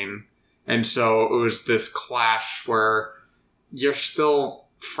progressing. And so it was this clash where you're still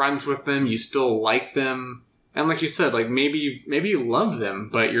friends with them, you still like them, and like you said, like maybe you love them,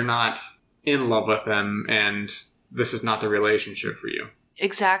 but you're not in love with them, and this is not the relationship for you.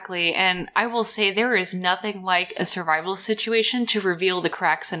 Exactly. And I will say there is nothing like a survival situation to reveal the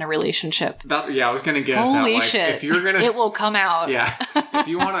cracks in a relationship. I was going to get Holy that. Like, shit. If you're gonna, it will come out. Yeah. If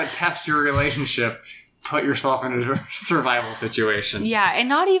you want to test your relationship, put yourself in a survival situation. Yeah. And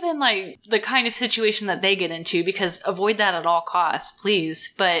not even like the kind of situation that they get into, because avoid that at all costs,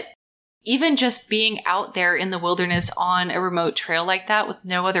 please. But even just being out there in the wilderness on a remote trail like that with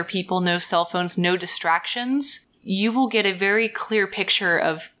no other people, no cell phones, no distractions, you will get a very clear picture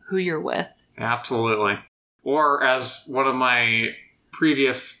of who you're with. Absolutely. Or as one of my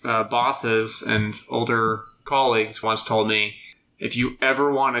previous bosses and older colleagues once told me, if you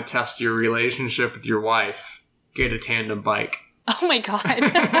ever want to test your relationship with your wife, get a tandem bike. Oh my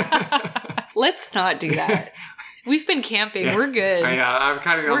God. Let's not do that. We've been camping. Yeah. We're good. I'm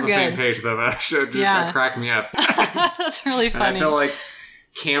kind of on the same page, though. But that cracked me up. That's really funny. And I feel like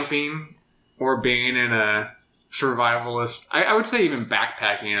camping or being in a survivalist, I would say even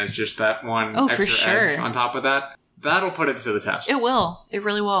backpacking is just that one extra edge on top of that. That'll put it to the test. It will. It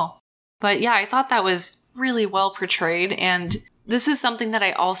really will. But yeah, I thought that was really well portrayed. And this is something that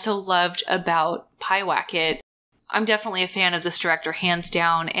I also loved about Pyewacket. I'm definitely a fan of this director, hands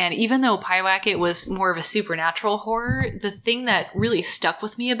down. And even though Pyewacket was more of a supernatural horror, the thing that really stuck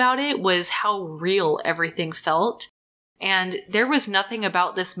with me about it was how real everything felt. And there was nothing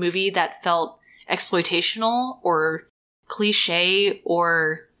about this movie that felt exploitational or cliche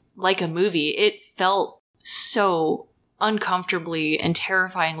or like a movie. It felt so uncomfortably and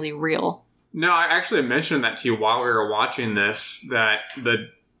terrifyingly real. No, I actually mentioned that to you while we were watching this, that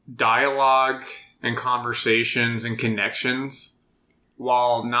the dialogue and conversations and connections,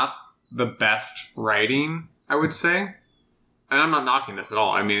 while not the best writing, I would say, and I'm not knocking this at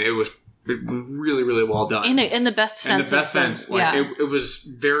all. I mean, it was really, really well done. In the best sense. In the best sense. Like, it was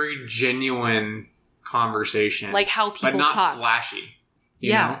very genuine conversation. Like how people talk. But not flashy.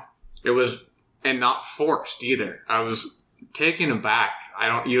 You know? It was, and not forced either. I was taken aback.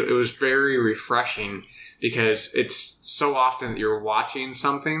 It was very refreshing, because it's so often that you're watching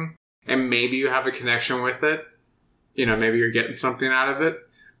something and maybe you have a connection with it. You know, maybe you're getting something out of it.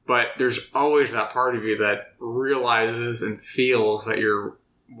 But there's always that part of you that realizes and feels that you're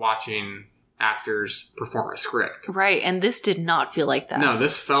watching actors perform a script. Right, and this did not feel like that. No,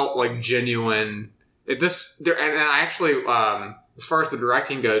 this felt like genuine. And I actually, as far as the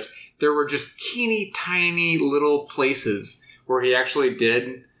directing goes, there were just teeny tiny little places where he actually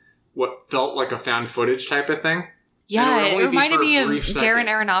did what felt like a found footage type of thing. Yeah, it reminded me of Darren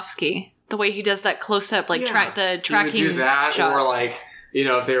Aronofsky. The way he does that close-up, like the tracking he would do that, shots. Or like, you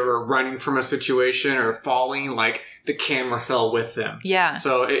know, if they were running from a situation or falling, like the camera fell with them. Yeah.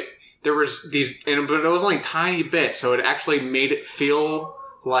 So there was these, but it was only a tiny bit, so it actually made it feel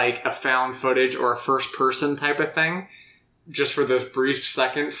like a found footage or a first-person type of thing, just for those brief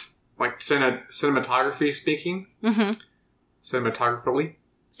seconds, like cinematography speaking. Mm-hmm.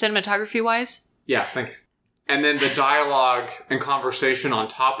 Cinematography-wise? Yeah, thanks. And then the dialogue and conversation on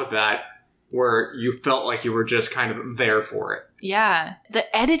top of that where you felt like you were just kind of there for it. Yeah.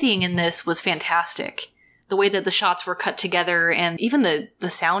 The editing in this was fantastic. The way that the shots were cut together, and even the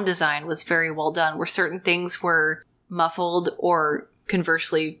sound design was very well done, where certain things were muffled or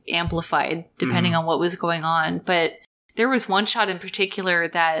conversely amplified, depending on what was going on. But there was one shot in particular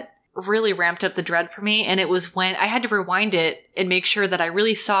that really ramped up the dread for me, and it was when I had to rewind it and make sure that I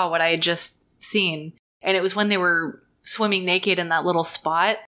really saw what I had just seen. And it was when they were swimming naked in that little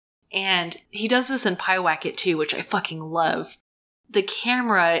spot. And he does this in Pyewacket too, which I fucking love. The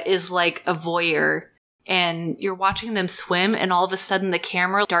camera is like a voyeur, and you're watching them swim, and all of a sudden the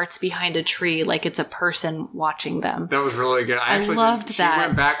camera darts behind a tree like it's a person watching them. That was really good. I actually loved that. She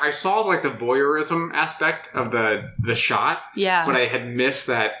went back. I saw like the voyeurism aspect of the shot. Yeah. But I had missed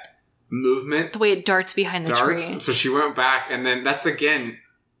that movement. The way it darts behind the tree. So she went back, and then that's, again,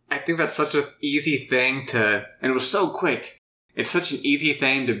 I think that's such an easy thing to, and it was so quick. It's such an easy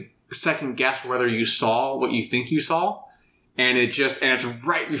thing to second guess whether you saw what you think you saw. And it's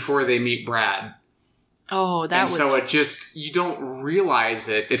right before they meet Brad. Oh, So it just, you don't realize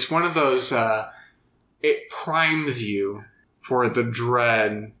it. It's one of those, it primes you for the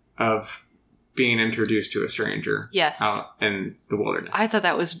dread of being introduced to a stranger. Yes. Out in the wilderness. I thought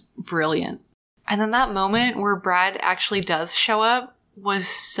that was brilliant. And then that moment where Brad actually does show up was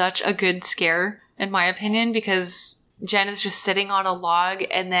such a good scare, in my opinion, because Jen is just sitting on a log,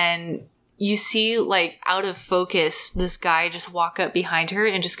 and then you see, like, out of focus, this guy just walk up behind her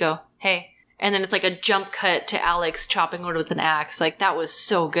and just go, hey. And then it's like a jump cut to Alex chopping wood with an axe. Like, that was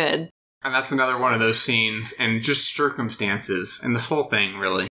so good. And that's another one of those scenes, and just circumstances, and this whole thing,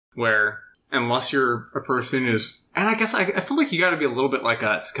 really, where unless you're a person who's... And I guess I feel like you gotta be a little bit like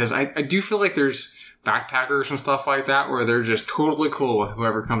us, because I do feel like there's backpackers and stuff like that where they're just totally cool with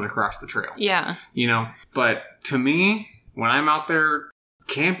whoever comes across the trail. Yeah. You know? But to me, when I'm out there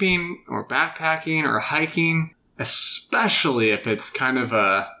camping or backpacking or hiking, especially if it's kind of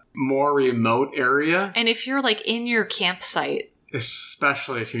a more remote area. And if you're, like, in your campsite.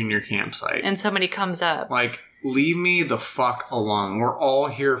 Especially if you're in your campsite. And somebody comes up. Like, leave me the fuck alone. We're all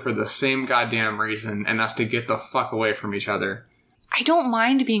here for the same goddamn reason, and that's to get the fuck away from each other. I don't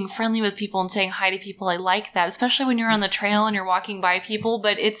mind being friendly with people and saying hi to people. I like that, especially when you're on the trail and you're walking by people.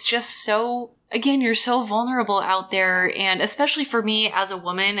 But it's just so... Again, you're so vulnerable out there, and especially for me as a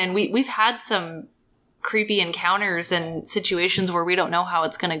woman, and we've had some creepy encounters and situations where we don't know how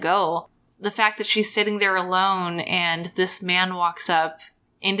it's going to go. The fact that she's sitting there alone and this man walks up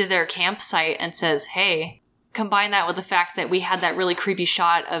into their campsite and says, hey, combine that with the fact that we had that really creepy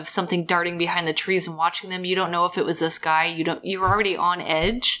shot of something darting behind the trees and watching them. You don't know if it was this guy. You're already on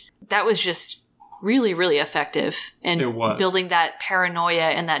edge. That was just really, really effective in building that paranoia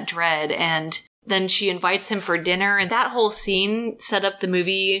and that dread. And then she invites him for dinner, and that whole scene set up the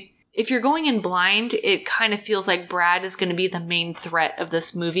movie. If you're going in blind, it kind of feels like Brad is going to be the main threat of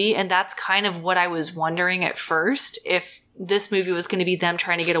this movie. And that's kind of what I was wondering at first, if this movie was going to be them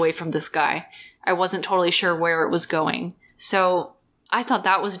trying to get away from this guy. I wasn't totally sure where it was going. So I thought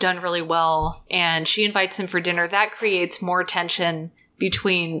that was done really well. And she invites him for dinner. That creates more tension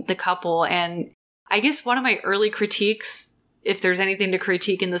between the couple. And I guess one of my early critiques, if there's anything to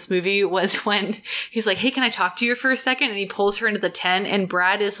critique in this movie, was when he's like, hey, can I talk to you for a second? And he pulls her into the tent, and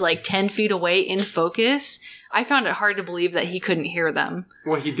Brad is like 10 feet away in focus. I found it hard to believe that he couldn't hear them.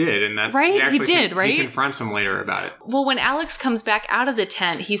 Well, he did, and that's... Right? He did, right? He confronts him later about it. Well, when Alex comes back out of the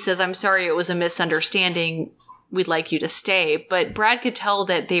tent, he says, I'm sorry, it was a misunderstanding. We'd like you to stay. But Brad could tell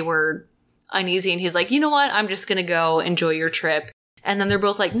that they were uneasy, and he's like, you know what? I'm just gonna go enjoy your trip. And then they're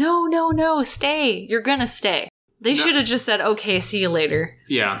both like, no, stay. You're gonna stay. They should have just said, okay, see you later.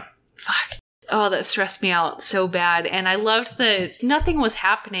 Yeah. Fuck. Oh, that stressed me out so bad. And I loved that nothing was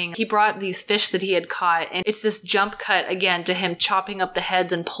happening. He brought these fish that he had caught, and it's this jump cut again to him chopping up the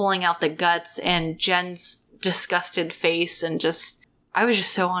heads and pulling out the guts, and Jen's disgusted face, and just, I was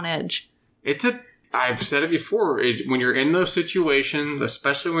just so on edge. I've said it before, when you're in those situations,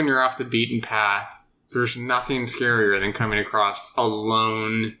 especially when you're off the beaten path, there's nothing scarier than coming across a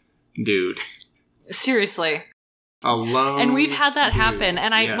lone dude. Seriously. Alone. And we've had that happen.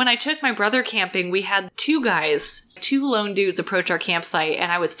 And when I took my brother camping, we had two lone dudes approach our campsite,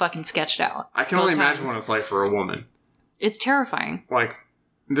 and I was fucking sketched out. I can only imagine what it's like for a woman. It's terrifying. Like,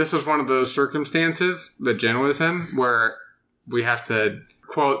 this is one of those circumstances that Jen was in where we have to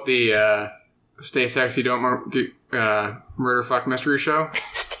quote the Stay Sexy, Don't Murder Fuck Mystery Show.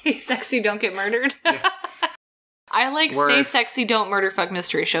 Stay Sexy, Don't Get Murdered? Yeah. I like Stay Sexy, Don't Murder Fuck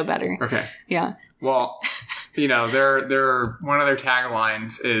Mystery Show better. Okay. Yeah. Well, you know, one of their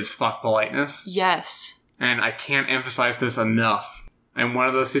taglines is fuck politeness. Yes. And I can't emphasize this enough. in one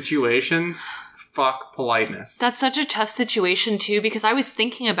of those situations, fuck politeness. That's such a tough situation, too, because I was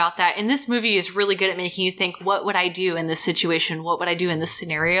thinking about that. And this movie is really good at making you think, what would I do in this situation? What would I do in this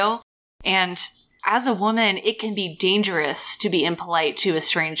scenario? And as a woman, it can be dangerous to be impolite to a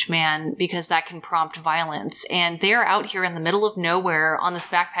strange man because that can prompt violence. And they're out here in the middle of nowhere on this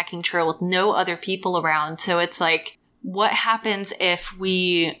backpacking trail with no other people around. So it's like, what happens if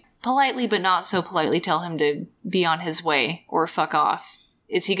we politely but not so politely tell him to be on his way or fuck off?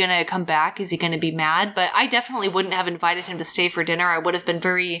 Is he going to come back? Is he going to be mad? But I definitely wouldn't have invited him to stay for dinner. I would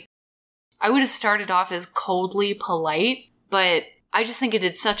have started off as coldly polite, but I just think it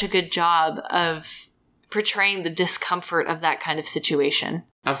did such a good job of portraying the discomfort of that kind of situation.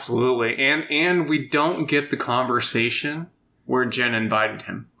 Absolutely. And we don't get the conversation where Jen invited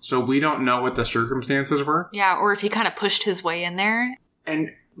him. So we don't know what the circumstances were. Yeah, or if he kind of pushed his way in there.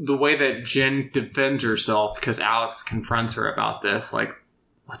 And the way that Jen defends herself, because Alex confronts her about this, like,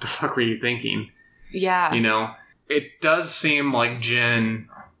 what the fuck were you thinking? Yeah. You know, it does seem like Jen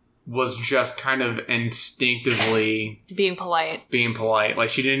was just kind of instinctively being polite. Like,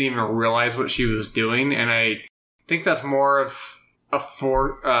 she didn't even realize what she was doing. And I think that's more of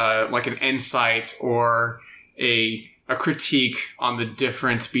like an insight or a critique on the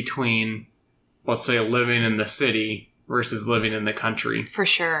difference between, let's say, living in the city versus living in the country. For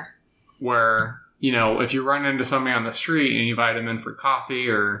sure. Where, you know, if you run into somebody on the street and you invite them in for coffee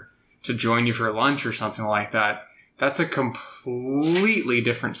or to join you for lunch or something like that, that's a completely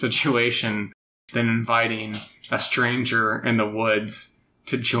different situation than inviting a stranger in the woods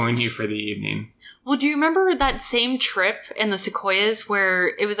to join you for the evening. Well, do you remember that same trip in the Sequoias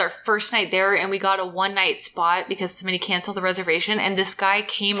where it was our first night there and we got a one-night spot because somebody canceled the reservation and this guy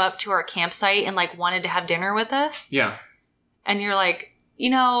came up to our campsite and, like, wanted to have dinner with us? Yeah. And you're like, you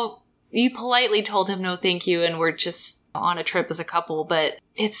know, you politely told him no thank you and we're just on a trip as a couple, but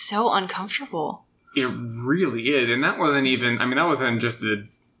it's so uncomfortable. It really is. And that wasn't even, I mean, that wasn't just a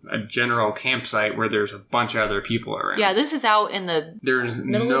general campsite where there's a bunch of other people around. Yeah, this is out in the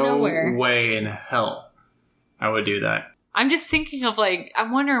middle of nowhere. Way in hell I would do that. I'm just thinking of, like,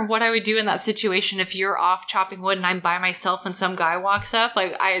 I'm wondering what I would do in that situation if you're off chopping wood and I'm by myself and some guy walks up.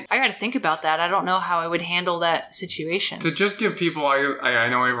 Like, I gotta think about that. I don't know how I would handle that situation. To just give people, I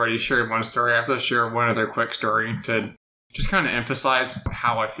know I've already shared one story. I have to share one other quick story to just kind of emphasize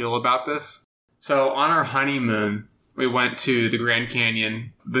how I feel about this. So on our honeymoon, we went to the Grand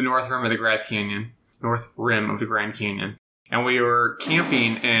Canyon, the North Rim of the Grand Canyon. And we were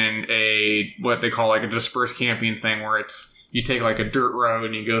camping in what they call like a dispersed camping thing where you take like a dirt road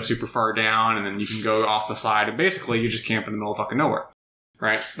and you go super far down and then you can go off the side. And basically you just camp in the middle of fucking nowhere.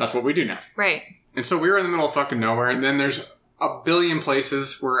 Right? That's what we do now. Right. And so we were in the middle of fucking nowhere. And then there's a billion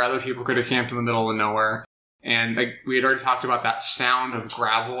places where other people could have camped in the middle of nowhere. And we had already talked about that sound of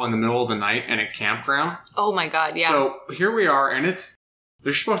gravel in the middle of the night in a campground. Oh my God, yeah. So here we are, and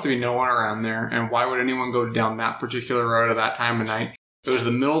there's supposed to be no one around there, and why would anyone go down that particular road at that time of night? It was the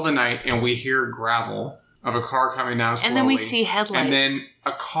middle of the night, and we hear gravel of a car coming down slowly. And then we see headlights. And then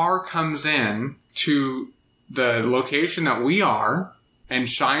a car comes in to the location that we are and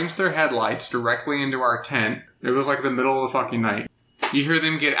shines their headlights directly into our tent. It was like the middle of the fucking night. You hear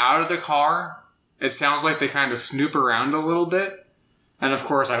them get out of the car. It sounds like they kind of snoop around a little bit. And of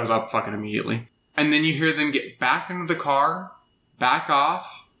course, I was up fucking immediately. And then you hear them get back into the car, back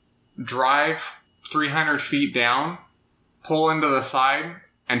off, drive 300 feet down, pull into the side,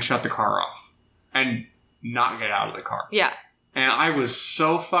 and shut the car off. And not get out of the car. Yeah. And I was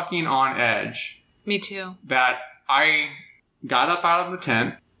so fucking on edge. Me too. That I got up out of the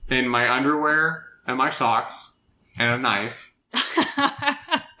tent in my underwear and my socks and a knife.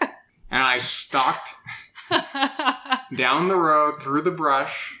 And I stalked down the road through the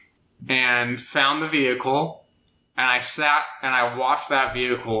brush and found the vehicle. And I sat and I watched that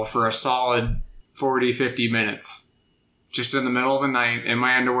vehicle for a solid 40, 50 minutes. Just in the middle of the night in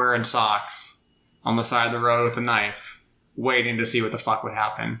my underwear and socks on the side of the road with a knife, waiting to see what the fuck would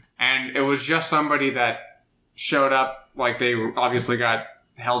happen. And it was just somebody that showed up, like they obviously got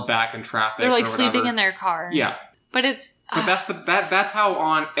held back in traffic. They're like sleeping in their car. Yeah. But it's... But that's how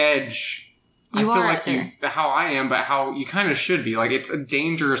on edge I feel like how I am, but how you kind of should be. Like, it's a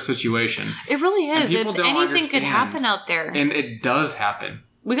dangerous situation. It really is. It's anything could happen out there. And it does happen.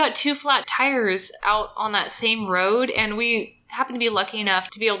 We got 2 flat tires out on that same road, and we happened to be lucky enough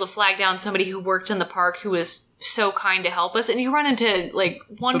to be able to flag down somebody who worked in the park who was so kind to help us. And you run into, like,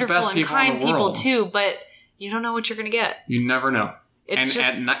 wonderful and kind people, too, but you don't know what you're going to get. You never know. It's and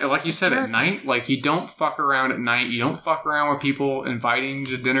just, at night, like you said, terrifying. At night, like, you don't fuck around at night. You don't fuck around with people inviting you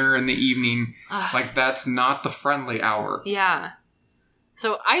to dinner in the evening. Like, that's not the friendly hour. Yeah.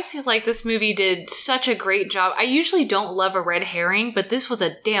 So I feel like this movie did such a great job. I usually don't love a red herring, but this was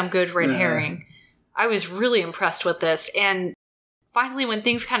a damn good red herring. I was really impressed with this. And finally, when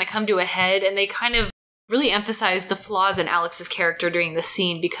things kind of come to a head and they kind of really emphasize the flaws in Alex's character during the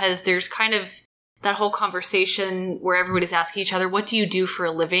scene, because there's kind of that whole conversation where everybody's asking each other, what do you do for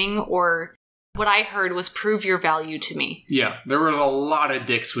a living? Or what I heard was prove your value to me. Yeah, there was a lot of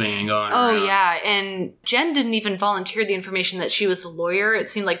dick swinging going on. Oh, yeah. And Jen didn't even volunteer the information that she was a lawyer. It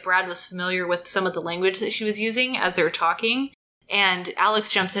seemed like Brad was familiar with some of the language that she was using as they were talking. And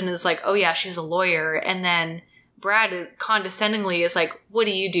Alex jumps in and is like, oh, yeah, she's a lawyer. And then Brad condescendingly is like, what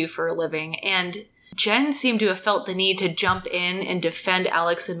do you do for a living? And Jen seemed to have felt the need to jump in and defend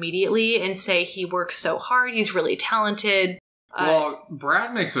Alex immediately and say he works so hard, he's really talented. Well,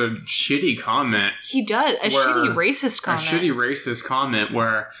 Brad makes a shitty comment. He does. A shitty racist comment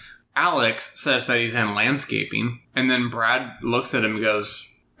where Alex says that he's in landscaping, and then Brad looks at him and goes,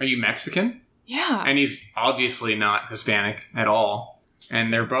 are you Mexican? Yeah. And he's obviously not Hispanic at all.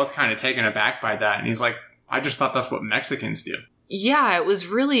 And they're both kind of taken aback by that. And he's like, I just thought that's what Mexicans do. Yeah, it was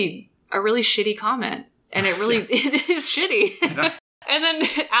really a really shitty comment. And it really it is shitty. And then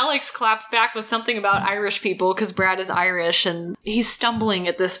Alex claps back with something about Irish people, because Brad is Irish, and he's stumbling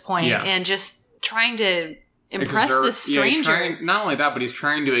at this point and just trying to impress this stranger. Yeah, not only that, but he's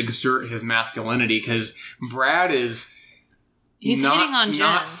trying to exert his masculinity, because Brad is... He's hitting on Jen.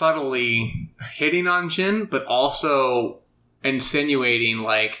 Not subtly hitting on Jen, but also insinuating,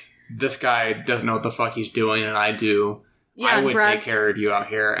 like, this guy doesn't know what the fuck he's doing, and I do. Yeah, I would take care of you out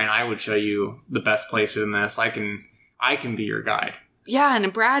here, and I would show you the best places in this. I can be your guide. Yeah,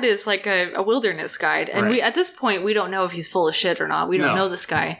 and Brad is like a wilderness guide. And we at this point, we don't know if he's full of shit or not. We don't know this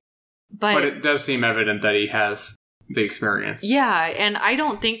guy. But it does seem evident that he has the experience. Yeah, and I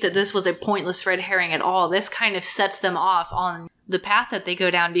don't think that this was a pointless red herring at all. This kind of sets them off on the path that they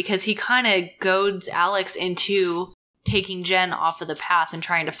go down, because he kind of goads Alex into taking Jen off of the path and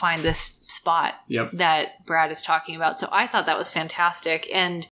trying to find this spot that Brad is talking about. So I thought that was fantastic.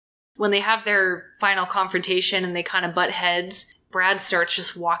 And when they have their final confrontation and they kind of butt heads, Brad starts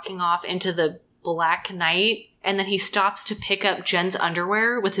just walking off into the black night, and then he stops to pick up Jen's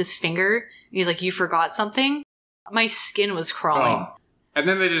underwear with his finger. And he's like, you forgot something? My skin was crawling. Oh. And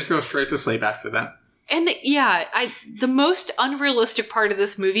then they just go straight to sleep after that. And the most unrealistic part of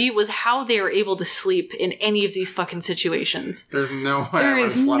this movie was how they were able to sleep in any of these fucking situations. There's no way I would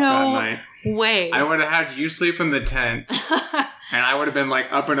have slept that night. Way. I would have had you sleep in the tent, and I would have been like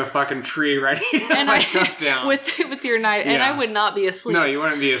up in a fucking tree ready to go down with your knife, and I would not be asleep. No, you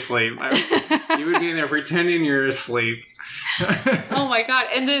wouldn't be asleep. You would be in there pretending you're asleep. Oh my god!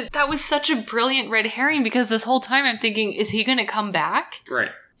 And that was such a brilliant red herring, because this whole time I'm thinking, is he going to come back? Right.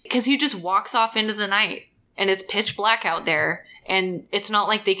 Because he just walks off into the night, and it's pitch black out there, and it's not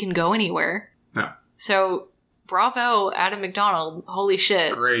like they can go anywhere. No. So, bravo, Adam McDonald. Holy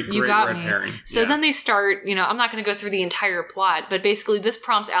shit. Great you got red me. herring. So then they start, I'm not going to go through the entire plot, but basically this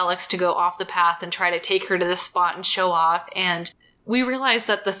prompts Alex to go off the path and try to take her to this spot and show off, and we realize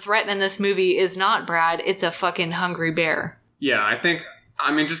that the threat in this movie is not Brad, it's a fucking hungry bear. Yeah,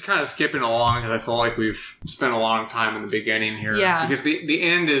 just kind of skipping along, because I feel like we've spent a long time in the beginning here. Yeah. Because the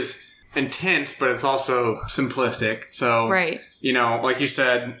end is intense, but it's also simplistic. So, right. Like you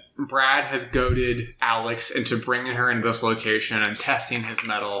said, Brad has goaded Alex into bringing her into this location and testing his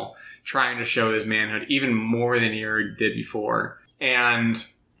mettle, trying to show his manhood even more than he already did before. And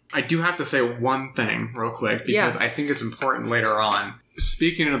I do have to say one thing real quick, because I think it's important later on.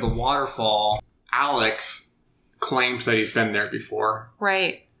 Speaking of the waterfall, Alex claims that he's been there before.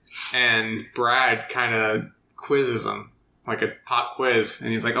 Right. And Brad kind of quizzes him, like a pop quiz.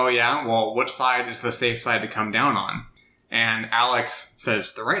 And he's like, oh yeah? Well, which side is the safe side to come down on? And Alex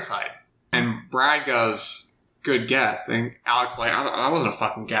says, the right side. And Brad goes, good guess. And Alex is like, that wasn't a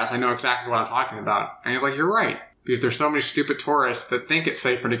fucking guess. I know exactly what I'm talking about. And he's like, you're right. Because there's so many stupid tourists that think it's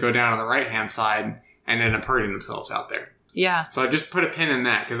safer to go down on the right-hand side and end up hurting themselves out there. Yeah. So I just put a pin in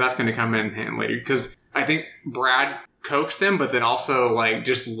that, because that's going to come in hand later. Because I think Brad coaxed him, but then also,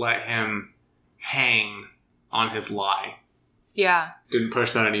 just let him hang on his lie. Yeah. Didn't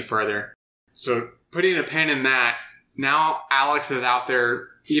push that any further. So putting a pin in that, now Alex is out there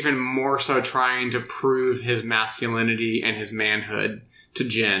even more so trying to prove his masculinity and his manhood to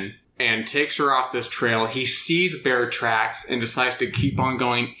Jen, and takes her off this trail. He sees bear tracks and decides to keep on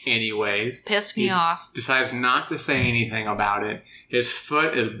going anyways. Pissed me off. Decides not to say anything about it. His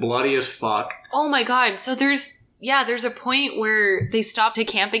foot is bloody as fuck. Oh my god. So there's a point where they stop to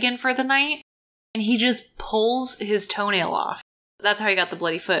camp again for the night, and he just pulls his toenail off. That's how he got the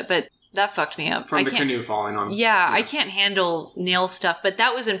bloody foot. But That fucked me up. From the canoe falling on. Yeah, I can't handle nail stuff, but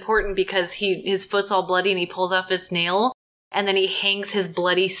that was important because his foot's all bloody and he pulls off his nail and then he hangs his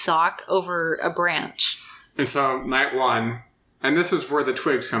bloody sock over a branch. And so, night one, and this is where the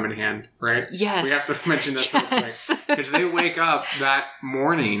twigs come in hand, right? Yes. We have to mention this real quick. Because they wake up that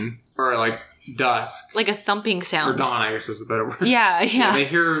morning, or like dusk. Like a thumping sound. Or dawn, I guess is a better word. Yeah. And they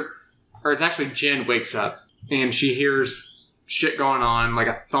hear, or it's actually Jen wakes up and she hears shit going on, like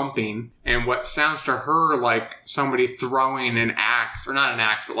a thumping, and what sounds to her like somebody throwing an axe, or not an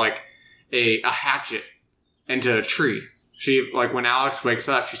axe, but like a hatchet into a tree. She, like, when Alex wakes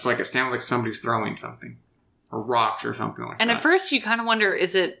up, she's like, it sounds like somebody's throwing something, or rocks or something like that. And at first you kind of wonder,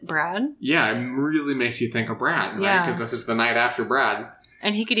 is it Brad? Yeah, it really makes you think of Brad, right? Yeah. Because this is the night after Brad.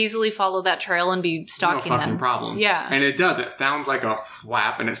 And he could easily follow that trail and be stalking No fucking them. problem. Yeah. And it does. It sounds like a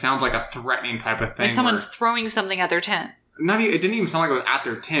flap, and it sounds like a threatening type of thing. Like someone's throwing something at their tent. It didn't even sound like it was at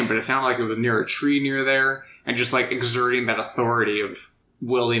their tent, but it sounded like it was near a tree near there, and just like exerting that authority of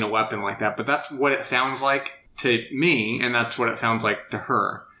wielding a weapon like that. But that's what it sounds like to me, and that's what it sounds like to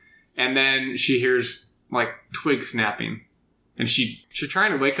her. And then she hears like twigs snapping, and she's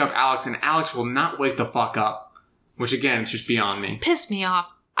trying to wake up Alex, and Alex will not wake the fuck up, which again is just beyond me. Pissed me off.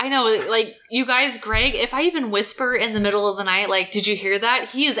 I know, like, you guys, Greg, if I even whisper in the middle of the night, like, did you hear that?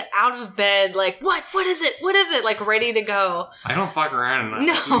 He is out of bed, like, what? What is it? What is it? Like, ready to go. I don't fuck around at night.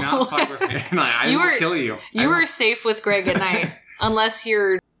 No. Do not fuck with me at night. I will kill you. You are safe with Greg at night, unless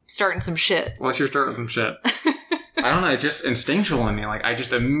you're starting some shit. Unless you're starting some shit. I don't know, it's just instinctual in me. Like, I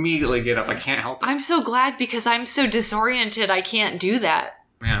just immediately get up. I can't help it. I'm so glad because I'm so disoriented, I can't do that.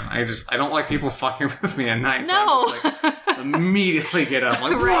 Man, I don't like people fucking with me at night. No. So I just, like, immediately get up.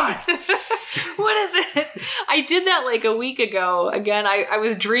 Like, Right. what? What is it? I did that like a week ago. Again, I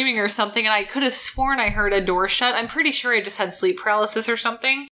was dreaming or something and I could have sworn I heard a door shut. I'm pretty sure I just had sleep paralysis or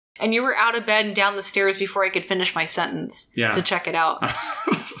something. And you were out of bed and down the stairs before I could finish my sentence to check it out.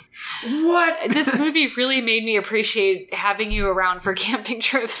 What? This movie really made me appreciate having you around for camping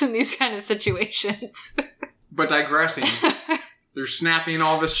trips in these kind of situations. But digressing. They're snapping,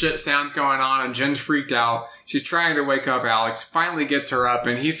 all this shit sounds going on, and Jen's freaked out. She's trying to wake up Alex, finally gets her up,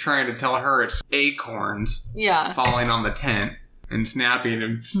 and he's trying to tell her it's acorns falling on the tent and snapping,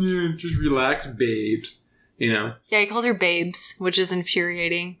 and just relax, babes. You know? Yeah, he calls her babes, which is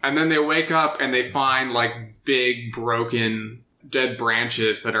infuriating. And then they wake up and they find, like, big, broken, dead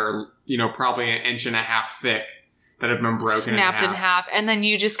branches that are, you know, probably 1.5 inches thick that have been broken Snapped in half. And then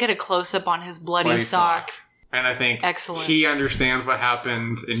you just get a close-up on his bloody sock. And I think Excellent. He understands what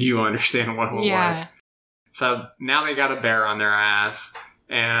happened, and you understand what it was. So now they got a bear on their ass,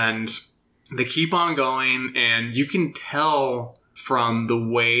 and they keep on going, and you can tell from the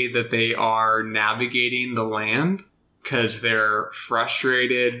way that they are navigating the land, because they're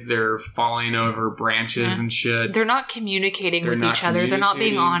frustrated, they're falling over branches and shit. They're not communicating with each other. They're not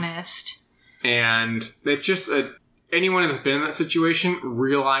being honest. And it's just anyone that's been in that situation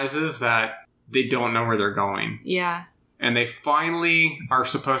realizes that they don't know where they're going. Yeah. And they finally are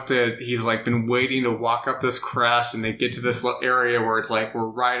supposed to, he's like been waiting to walk up this crest, and they get to this area where it's like, we're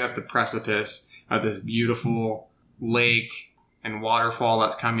right at the precipice of this beautiful lake and waterfall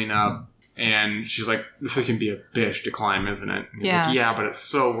that's coming up. And she's like, this can be a bitch to climb, isn't it? And he's like, yeah, but it's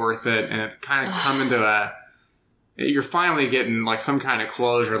so worth it. And it's kind of come into you're finally getting like some kind of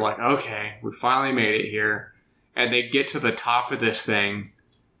closure, like, okay, we finally made it here. And they get to the top of this thing,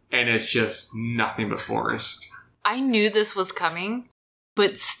 and it's just nothing but forest. I knew this was coming,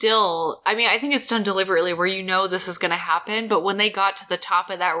 but still, I mean, I think it's done deliberately where you know this is going to happen, but when they got to the top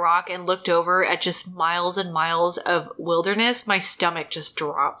of that rock and looked over at just miles and miles of wilderness, my stomach just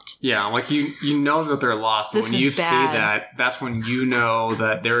dropped. Yeah, like you know that they're lost, but when you see that, that's when you know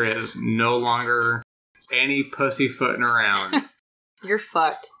that there is no longer any pussyfooting around. You're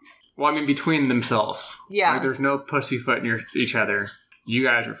fucked. Well, I mean, between themselves. Yeah. Like, there's no pussyfooting each other. You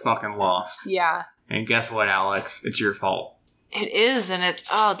guys are fucking lost. Yeah. And guess what, Alex? It's your fault. It is, and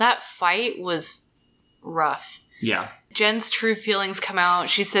that fight was rough. Yeah. Jen's true feelings come out.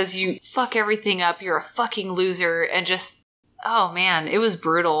 She says, you fuck everything up, you're a fucking loser, and just, oh man, it was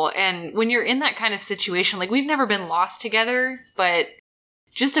brutal. And when you're in that kind of situation, like, we've never been lost together, but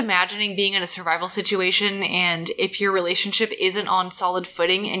just imagining being in a survival situation, and if your relationship isn't on solid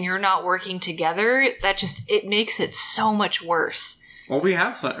footing and you're not working together, it makes it so much worse. Well, we've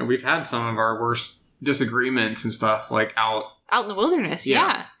had some of our worst disagreements and stuff, like out in the wilderness.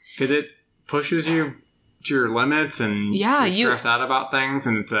 Yeah. Because it pushes you to your limits, and you're stressed out about things,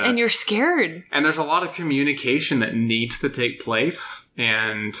 and and you're scared. And there's a lot of communication that needs to take place,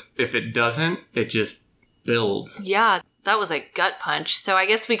 and if it doesn't, it just builds. Yeah. That was a gut punch. So I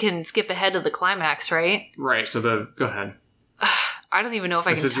guess we can skip ahead to the climax, right? Right. So go ahead. I don't even know if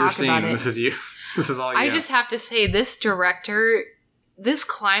I can This is your talk scene. about it. This is you. This is all you. I just have to say, this director, this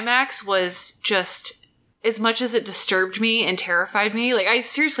climax was just, as much as it disturbed me and terrified me, like, I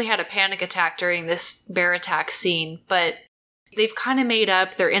seriously had a panic attack during this bear attack scene, but they've kind of made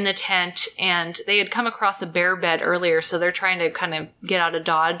up, they're in the tent, and they had come across a bear bed earlier, so they're trying to kind of get out of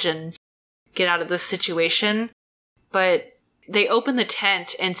Dodge and get out of this situation. But they open the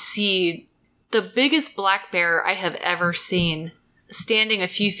tent and see the biggest black bear I have ever seen standing a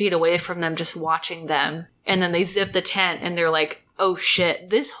few feet away from them, just watching them. And then they zip the tent and they're like, oh shit.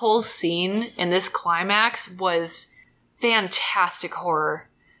 This whole scene and this climax was fantastic horror.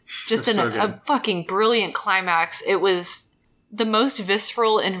 Just a fucking brilliant climax. It was the most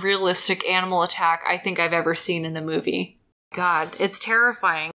visceral and realistic animal attack I think I've ever seen in a movie. God, it's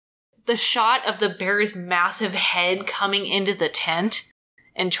terrifying. The shot of the bear's massive head coming into the tent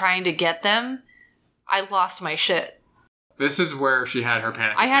and trying to get them, I lost my shit. This is where she had her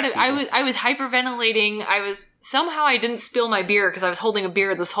panic attack. I was hyperventilating. Somehow I didn't spill my beer because I was holding a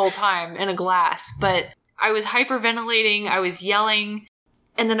beer this whole time in a glass, but I was hyperventilating, I was yelling,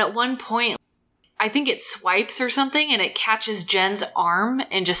 and then at one point, I think it swipes or something, and it catches Jen's arm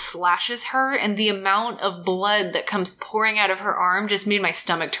and just slashes her, and the amount of blood that comes pouring out of her arm just made my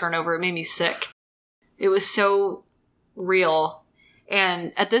stomach turn over. It made me sick. It was so real.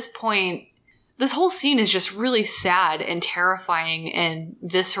 And at this point, this whole scene is just really sad and terrifying and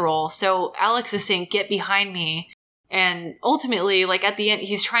visceral. So Alex is saying, get behind me. And ultimately, like at the end,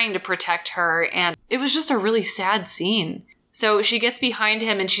 he's trying to protect her. And it was just a really sad scene. So she gets behind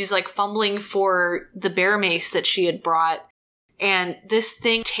him and she's like fumbling for the bear mace that she had brought. And this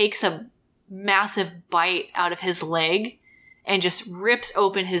thing takes a massive bite out of his leg and just rips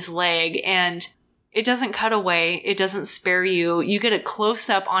open his leg. And it doesn't cut away. It doesn't spare you. You get a close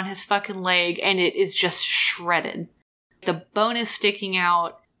up on his fucking leg and it is just shredded. The bone is sticking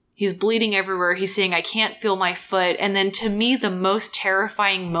out. He's bleeding everywhere. He's saying, I can't feel my foot. And then to me, the most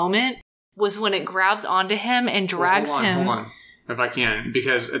terrifying moment was when it grabs onto him and drags him. Hold on, if I can.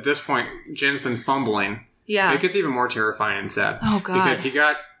 Because at this point, Jen's been fumbling. Yeah. It gets even more terrifying and sad. Oh, God. Because he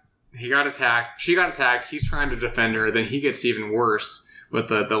got attacked. She got attacked. He's trying to defend her. Then he gets even worse with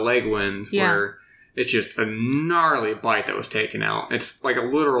the leg wound where it's just a gnarly bite that was taken out. It's like a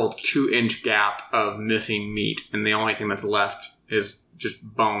literal 2-inch gap of missing meat. And the only thing that's left is just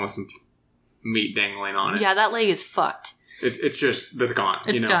bone with some meat dangling on it. Yeah, that leg is fucked. It's just, that's gone.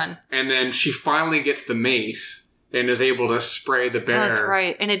 It's done. And then she finally gets the mace and is able to spray the bear. That's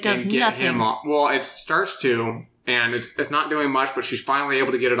right. And it does nothing. Him off. Well, it starts to, and it's not doing much, but she's finally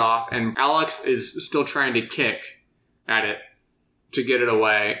able to get it off. And Alex is still trying to kick at it to get it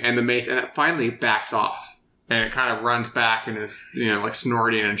away. And the mace, and it finally backs off. And it kind of runs back and is, like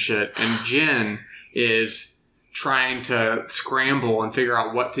snorting and shit. And Jen is trying to scramble and figure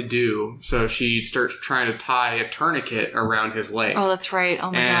out what to do. So she starts trying to tie a tourniquet around his leg. Oh, that's right.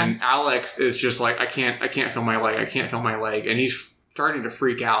 Oh my God. And Alex is just like, I can't feel my leg. I can't feel my leg. And he's starting to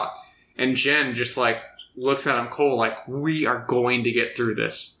freak out. And Jen just like looks at him cold, like, we are going to get through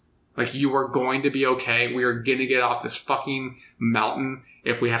this. Like, you are going to be okay. We are going to get off this fucking mountain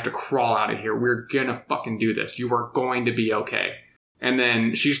if we have to crawl out of here. We're going to fucking do this. You are going to be okay. And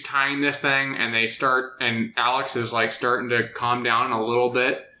then she's tying this thing and Alex is like starting to calm down a little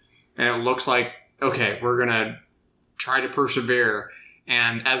bit. And it looks like, okay, we're going to try to persevere.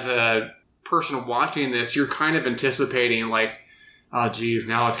 And as a person watching this, you're kind of anticipating like, oh geez,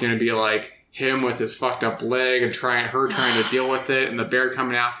 now it's going to be like him with his fucked up leg and trying to deal with it and the bear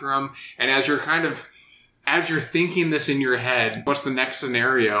coming after him. And as you're thinking this in your head, what's the next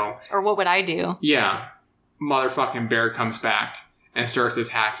scenario? Or what would I do? Yeah. Motherfucking bear comes back and starts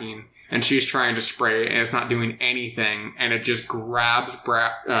attacking, and she's trying to spray, and it's not doing anything, and it just grabs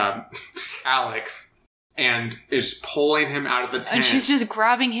Alex and is pulling him out of the tent. And she's just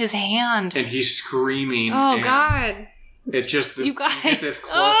grabbing his hand. And he's screaming. Oh, God. It's just this, you get this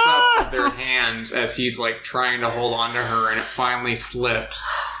close-up of their hands as he's like trying to hold on to her, and it finally slips.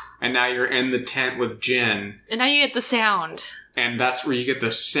 And now you're in the tent with Jen. And now you get the sound. And that's where you get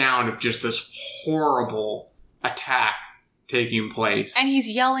the sound of just this horrible attack taking place. And he's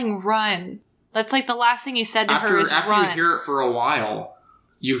yelling, run. That's like the last thing he said to her is run. After you hear it for a while,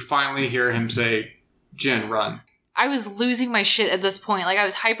 you finally hear him say, Jen, run. I was losing my shit at this point. Like, I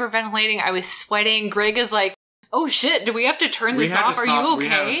was hyperventilating. I was sweating. Greg is like, oh shit, do we have to turn this off? Are you okay? We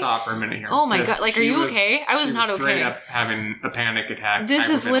had to stop for a minute here. Oh my God. Like, are you okay? I was not okay. Straight up having a panic attack. This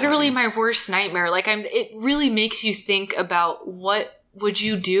is literally my worst nightmare. Like, it really makes you think about what would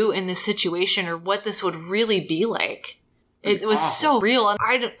you do in this situation or what this would really be like. It was so real.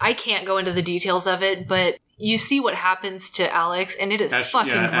 And I can't go into the details of it, but you see what happens to Alex, and it is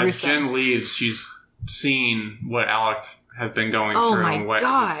fucking gruesome. As Jen leaves, she's seen what Alex has been going through and what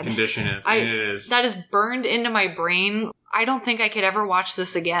his condition is. That is burned into my brain. I don't think I could ever watch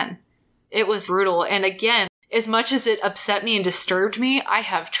this again. It was brutal. And again, as much as it upset me and disturbed me, I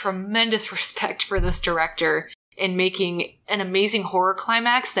have tremendous respect for this director in making an amazing horror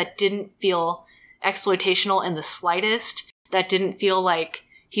climax that didn't feel exploitational in the slightest, that didn't feel like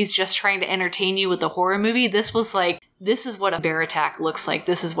he's just trying to entertain you with a horror movie. This was like, this is what a bear attack looks like.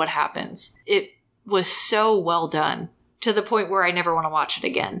 This is what happens. It was so well done to the point where I never want to watch it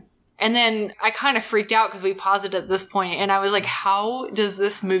again. And then I kind of freaked out because we paused it at this point, and I was like, how does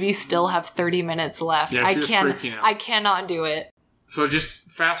this movie still have 30 minutes left? Yeah, freaking out. I cannot do it. So just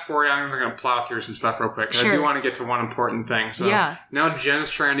fast forward, I'm going to plow through some stuff real quick. Sure. I do want to get to one important thing. So now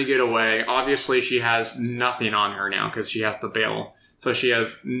Jen's trying to get away. Obviously, she has nothing on her now because she has to bail. So she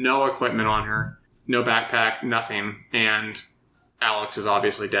has no equipment on her, no backpack, nothing. And Alex is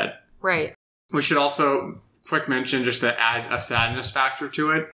obviously dead. Right. We should also, quick mention, just to add a sadness factor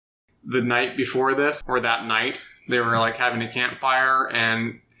to it. The night before this, or that night, they were like having a campfire,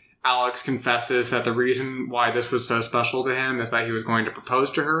 and Alex confesses that the reason why this was so special to him is that he was going to propose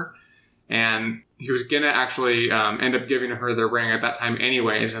to her, and he was going to actually end up giving her the ring at that time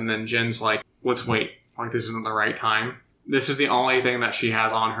anyways, and then Jen's like, let's wait, like this isn't the right time. This is the only thing that she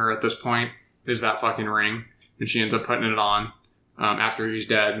has on her at this point, is that fucking ring, and she ends up putting it on after he's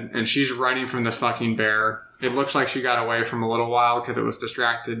dead, and she's running from this fucking bear. It looks like she got away from a little while because it was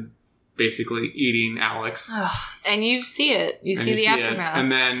distracted, basically eating Alex. And you see it. You see the aftermath.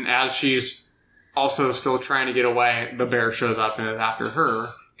 And then as she's also still trying to get away, the bear shows up and is after her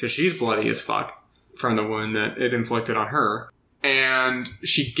because she's bloody as fuck from the wound that it inflicted on her. And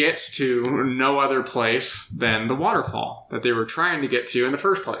she gets to no other place than the waterfall that they were trying to get to in the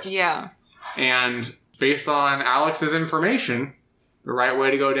first place. Yeah. And based on Alex's information, the right way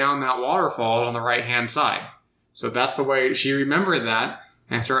to go down that waterfall is on the right-hand side. So that's the way she remembered that.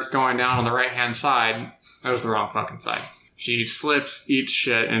 And starts going down on the right-hand side. That was the wrong fucking side. She slips, eats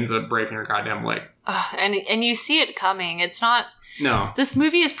shit, ends up breaking her goddamn leg. And you see it coming. It's not... No. This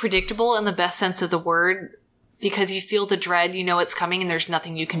movie is predictable in the best sense of the word because you feel the dread, you know it's coming, and there's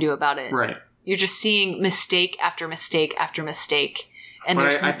nothing you can do about it. Right. You're just seeing mistake after mistake after mistake. And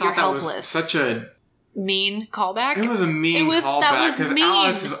I thought you're that helpless. Was such a... mean callback? It was a mean callback because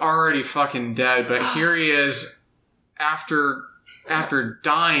Alex is already fucking dead, but here he is after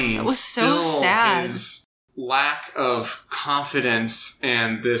dying. It was so sad. His lack of confidence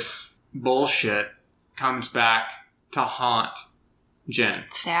and this bullshit comes back to haunt Jen.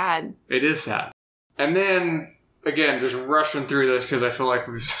 It's sad. It is sad. And then, again, just rushing through this because I feel like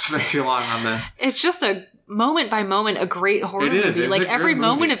we've spent too long on this. It's just a moment by moment, a great horror movie. It's like every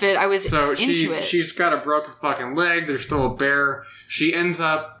moment of it, I was into it. She's got a broken fucking leg. There's still a bear. She ends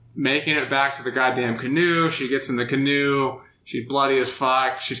up making it back to the goddamn canoe. She gets in the canoe. She's bloody as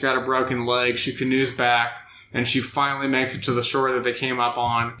fuck. She's got a broken leg. She canoes back. And she finally makes it to the shore that they came up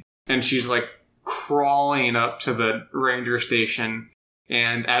on. And she's like crawling up to the ranger station.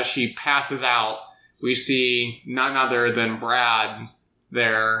 And as she passes out, we see none other than Brad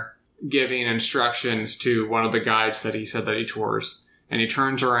there giving instructions to one of the guides that he said that he tours. And he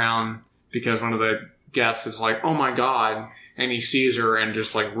turns around because one of the guests is like, oh my God. And he sees her and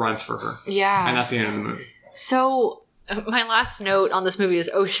just like runs for her. Yeah. And that's the end of the movie. So... my last note on this movie is,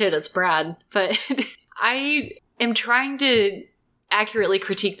 oh shit, it's Brad. But I am trying to accurately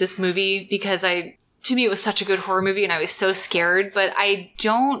critique this movie because to me it was such a good horror movie and I was so scared, but I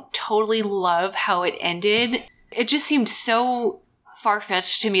don't totally love how it ended. It just seemed so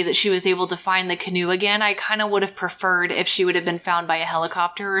far-fetched to me that she was able to find the canoe again. I kind of would have preferred if she would have been found by a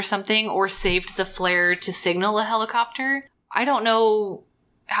helicopter or something, or saved the flare to signal a helicopter. I don't know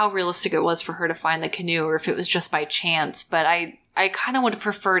how realistic it was for her to find the canoe or if it was just by chance, but I kind of would have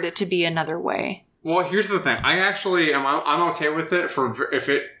preferred it to be another way. Well, here's the thing. I actually I'm okay with it if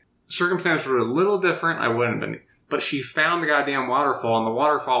circumstances were a little different, I wouldn't have been. But she found the goddamn waterfall, and the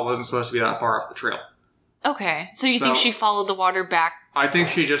waterfall wasn't supposed to be that far off the trail. Okay. So you think she followed the water back? I think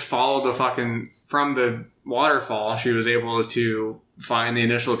she just followed from the waterfall, she was able to find the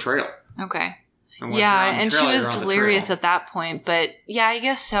initial trail. Okay. And she was delirious at that point, but yeah, I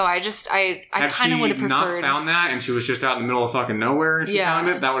guess so. I kind of would have preferred... Had she not found that and she was just out in the middle of fucking nowhere and she found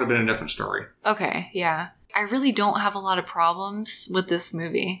it, that would have been a different story. Okay, yeah. I really don't have a lot of problems with this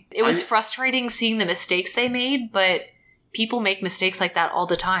movie. It was frustrating seeing the mistakes they made, but people make mistakes like that all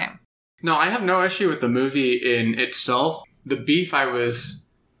the time. No, I have no issue with the movie in itself. The beef I was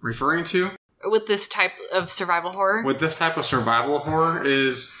referring to with this type of survival horror? With this type of survival horror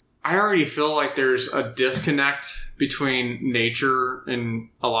is, I already feel like there's a disconnect between nature and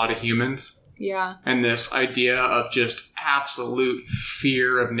a lot of humans. Yeah. And this idea of just absolute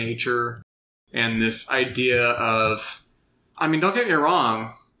fear of nature. And this idea of, I mean, don't get me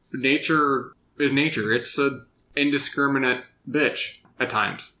wrong, nature is nature. It's an indiscriminate bitch at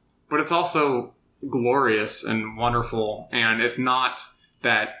times. But it's also glorious and wonderful. And it's not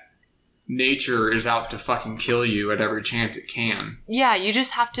that nature is out to fucking kill you at every chance it can. Yeah, you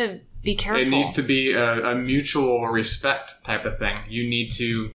just have to be careful. It needs to be a mutual respect type of thing. You need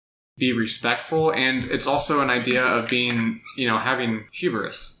to be respectful, and it's also an idea of being, having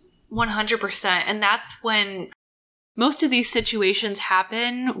hubris. 100%. And that's when most of these situations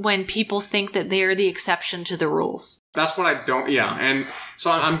happen, when people think that they are the exception to the rules. That's what I don't, and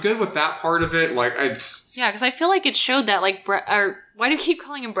so I'm good with that part of it. Like, yeah, because I feel like it showed that, like, why do you keep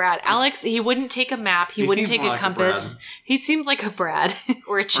calling him Brad? Alex, he wouldn't take a map. He wouldn't take a compass. He seems like a Brad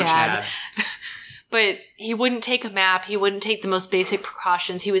or a Chad. But he wouldn't take a map. He wouldn't take the most basic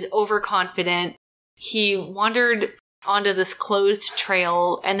precautions. He was overconfident. He wandered onto this closed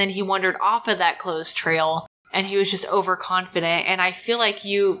trail, and then he wandered off of that closed trail, and he was just overconfident. And I feel like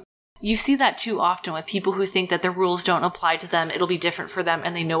you see that too often with people who think that the rules don't apply to them. It'll be different for them,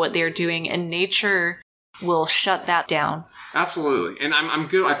 and they know what they're doing. And nature will shut that down. Absolutely. And I'm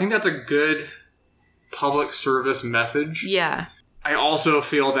good. I think that's a good public service message. Yeah. I also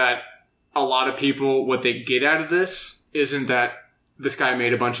feel that a lot of people, what they get out of this isn't that this guy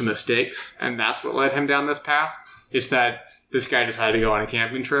made a bunch of mistakes and that's what led him down this path. It's that this guy decided to go on a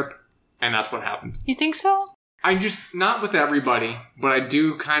camping trip and that's what happened. You think so? I just, not with everybody, but I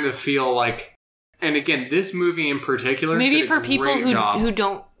do kind of feel like, and again, this movie in particular, maybe for people who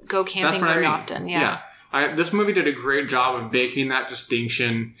don't go camping very often. Yeah. This movie did a great job of making that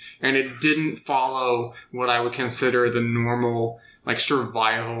distinction, and it didn't follow what I would consider the normal, like,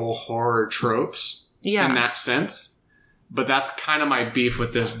 survival horror tropes in that sense. But that's kind of my beef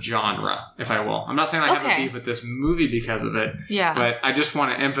with this genre, if I will. I'm not saying I have a beef with this movie because of it. Yeah. But I just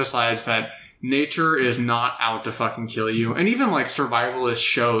want to emphasize that nature is not out to fucking kill you. And even, like, survivalist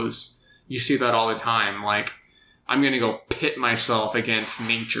shows, you see that all the time. Like, I'm going to go pit myself against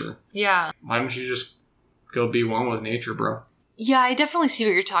nature. Yeah. Why don't you just go be one with nature, bro? Yeah, I definitely see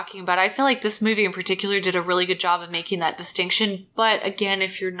what you're talking about. I feel like this movie in particular did a really good job of making that distinction. But again,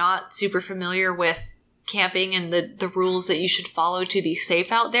 if you're not super familiar with camping and the rules that you should follow to be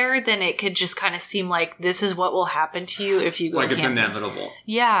safe out there, then it could just kind of seem like this is what will happen to you if you go camping. Like it's inevitable.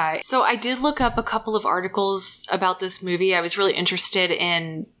 Yeah. So I did look up a couple of articles about this movie. I was really interested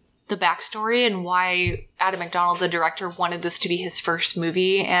in the backstory and why Adam McDonald, the director, wanted this to be his first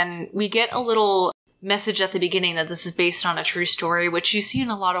movie. And we get a little message at the beginning that this is based on a true story, which you see in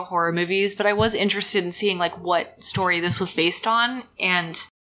a lot of horror movies, but I was interested in seeing like what story this was based on. And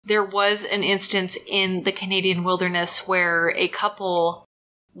there was an instance in the Canadian wilderness where a couple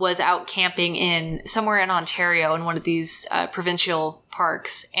was out camping in somewhere in Ontario in one of these provincial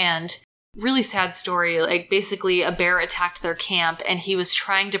parks, and really sad story. Like, basically a bear attacked their camp and he was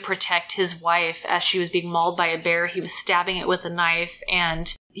trying to protect his wife as she was being mauled by a bear. He was stabbing it with a knife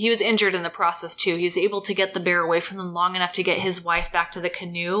and he was injured in the process too. He was able to get the bear away from them long enough to get his wife back to the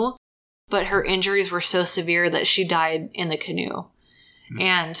canoe, but her injuries were so severe that she died in the canoe.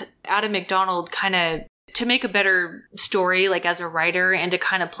 And Adam McDonald kind of, to make a better story, like as a writer, and to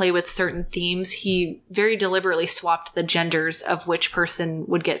kind of play with certain themes, he very deliberately swapped the genders of which person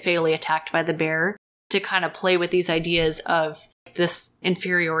would get fatally attacked by the bear to kind of play with these ideas of this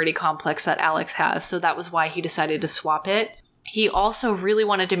inferiority complex that Alex has. So that was why he decided to swap it. He also really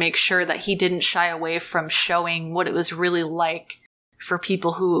wanted to make sure that he didn't shy away from showing what it was really like for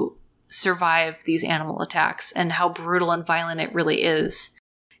people who survive these animal attacks and how brutal and violent it really is.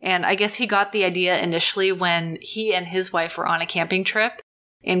 And I guess he got the idea initially when he and his wife were on a camping trip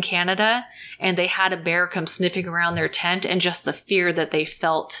in Canada and they had a bear come sniffing around their tent, and just the fear that they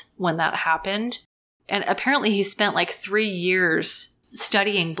felt when that happened. And apparently he spent like 3 years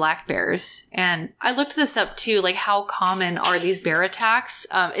studying black bears. And I looked this up too, like how common are these bear attacks?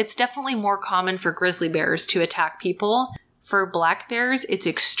 It's definitely more common for grizzly bears to attack people. For black bears, it's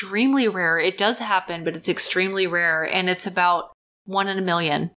extremely rare. It does happen, but it's extremely rare, and it's about 1 in a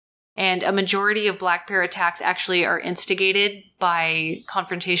million. And a majority of black bear attacks actually are instigated by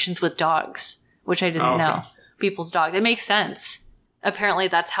confrontations with dogs, which I didn't know. People's dogs. It makes sense. Apparently,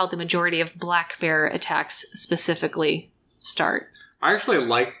 that's how the majority of black bear attacks specifically start. I actually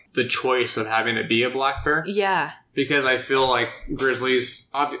like the choice of having it be a black bear. Yeah. because I feel like grizzlies,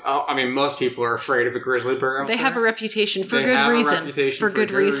 I mean, most people are afraid of a grizzly bear. They have a reputation for They good have a reason. reputation For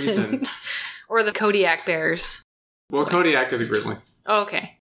good reason. reason. Or the Kodiak bears. Well, Kodiak is a grizzly. Oh,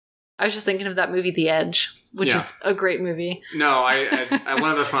 okay. I was just thinking of that movie, The Edge, which is a great movie. No, I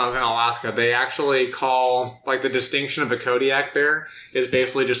learned this when I was in Alaska. They actually call, like, the distinction of a Kodiak bear is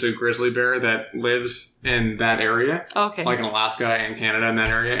basically just a grizzly bear that lives in that area. Okay. Like in Alaska and Canada in that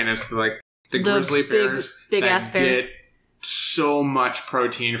area. And it's like the grizzly bears big that ass bear. get so much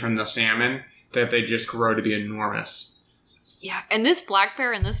protein from the salmon that they just grow to be enormous. Yeah, and this black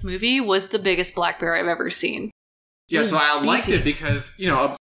bear in this movie was the biggest black bear I've ever seen. Yeah, so I liked beefy. it because, you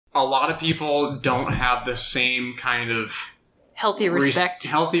know, a lot of people don't have the same kind of Healthy respect.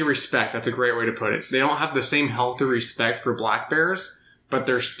 healthy respect. That's a great way to put it. They don't have the same healthy respect for black bears, but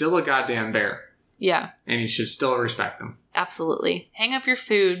they're still a goddamn bear. Yeah, And you should still respect them. absolutely. Hang up your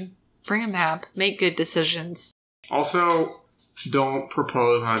food, bring a map, make good decisions. Also, don't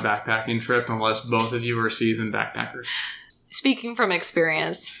propose on a backpacking trip unless both of you are seasoned backpackers. Speaking from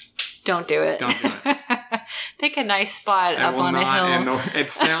experience, don't do it. Don't do it. Pick a nice spot It up will on a not- hill. and it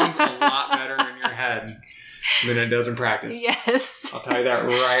sounds a lot better in your head than it does in practice. Yes. I'll tell you that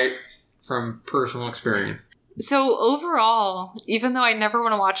right from personal experience. So overall, even though I never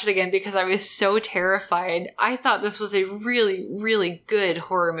want to watch it again because I was so terrified, I thought this was a really, really good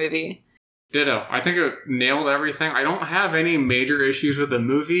horror movie. Ditto. I think it nailed everything. I don't have any major issues with the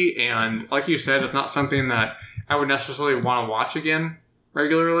movie, and like you said, it's not something that I would necessarily want to watch again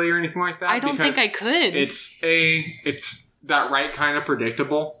regularly or anything like that. I don't think I could. It's that right kind of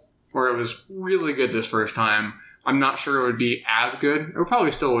predictable, where it was really good this first time. I'm not sure it would be as good. It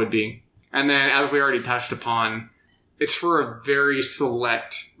probably still would be. And then, as we already touched upon, it's for a very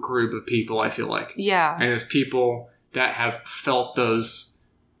select group of people, I feel like. Yeah. And it's people that have felt those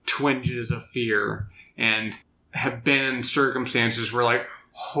twinges of fear and have been in circumstances where, like,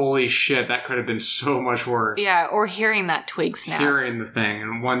 holy shit, that could have been so much worse. Yeah, or hearing that twig snap. Hearing the thing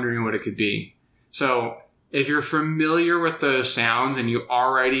and wondering what it could be. So, if you're familiar with those sounds and you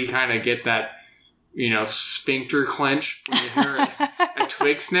already kind of get that, you know, sphincter clench when you hear a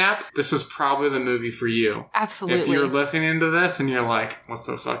twig snap, this is probably the movie for you. Absolutely. If you're listening to this and you're like, what's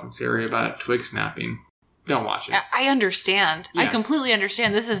so fucking scary about twig snapping? Don't watch it. I understand. I Yeah. completely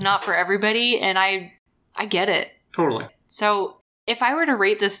understand. This is not for everybody, and I get it. Totally. So, if I were to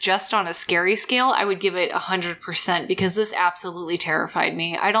rate this just on a scary scale, I would give it 100% because this absolutely terrified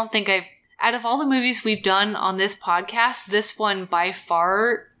me. I don't think out of all the movies we've done on this podcast, this one by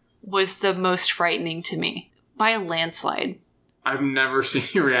far was the most frightening to me. By a landslide. I've never seen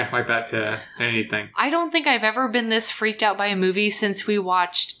you react like that to anything. I don't think I've ever been this freaked out by a movie since we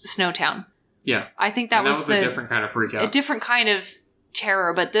watched Snowtown. Yeah. I think that And was a different kind of freak out. a different kind of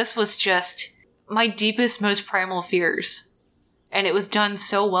terror, but this was just my deepest, most primal fears. And it was done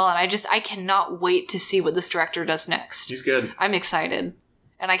so well, and I cannot wait to see what this director does next. He's good. I'm excited.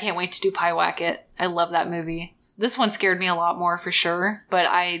 And I can't wait to do Pyewacket. I love that movie. This one scared me a lot more for sure, but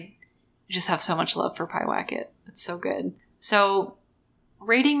I just have so much love for Pyewacket. It's so good. So,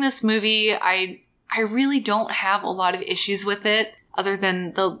 rating this movie, I really don't have a lot of issues with it, other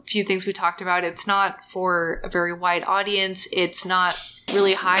than the few things we talked about. It's not for a very wide audience. It's not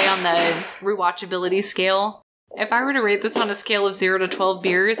really high on the rewatchability scale. If I were to rate this on a scale of 0 to 12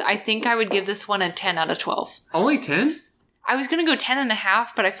 beers, I think I would give this one a 10 out of 12. Only 10? I was going to go 10.5,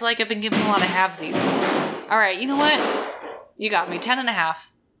 but I feel like I've been giving a lot of halvesies. All right, you know what? You got me. 10.5.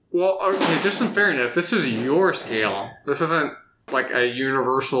 Well, okay, just in fairness, this is your scale. This isn't like a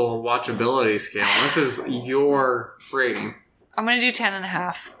universal watchability scale. This is your rating. I'm going to do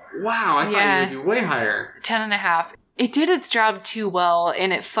 10.5. Wow, I thought you would be way higher. 10.5. It did its job too well,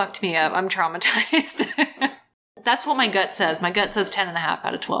 and it fucked me up. I'm traumatized. That's what my gut says. My gut says 10.5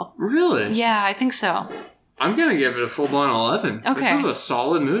 out of 12. Really? Yeah, I think so. I'm going to give it a full-blown 11. Okay. This was a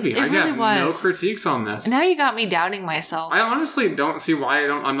solid movie. I really got was. no critiques on this. Now you got me doubting myself. I honestly don't see why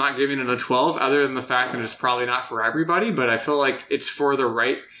I'm not giving it a 12, other than the fact that it's probably not for everybody, but I feel like it's for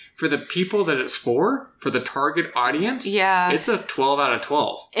the people that it's for the target audience. Yeah. It's a 12 out of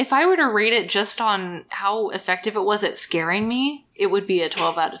 12. If I were to rate it just on how effective it was at scaring me, it would be a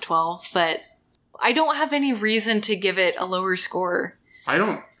 12 out of 12, but I don't have any reason to give it a lower score. I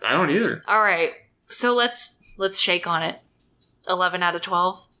don't either. All right. So let's shake on it. 11 out of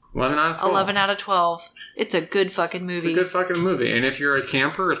 12. 11 out of 12. 11 out of 12. It's a good fucking movie. It's a good fucking movie. And if you're a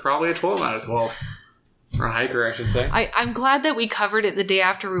camper, it's probably a 12 out of 12. Or a hiker, I should say. I'm glad that we covered it the day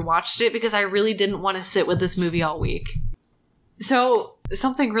after we watched it because I really didn't want to sit with this movie all week. So,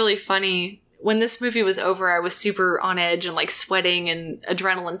 something really funny. When this movie was over, I was super on edge and like sweating and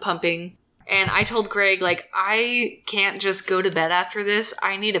adrenaline pumping. And I told Greg, like, I can't just go to bed after this.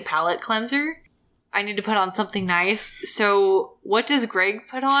 I need a palate cleanser. I need to put on something nice. So what does Greg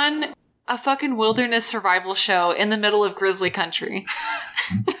put on? A fucking wilderness survival show in the middle of grizzly country.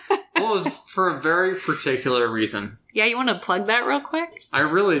 Well, it was for a very particular reason. Yeah, you want to plug that real quick? I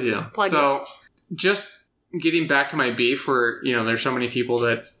really do. Plug it. Just getting back to my beef where, there's so many people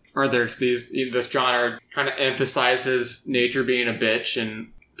that, or there's this genre kind of emphasizes nature being a bitch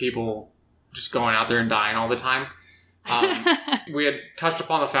and people just going out there and dying all the time. We had touched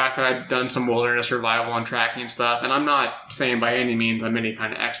upon the fact that I'd done some wilderness survival and tracking stuff, and I'm not saying by any means I'm any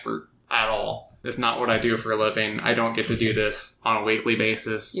kind of expert at all. It's not what I do for a living. I don't get to do this on a weekly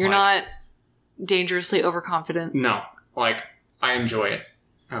basis. You're not dangerously overconfident. No. I enjoy it.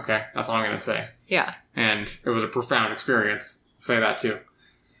 Okay? That's all I'm going to say. Yeah. And it was a profound experience. I'll say that too.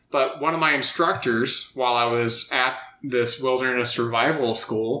 But one of my instructors, while I was at this wilderness survival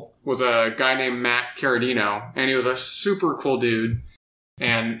school, was a guy named Matt Carradino. And he was a super cool dude.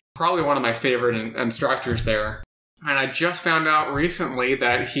 And probably one of my favorite instructors there. And I just found out recently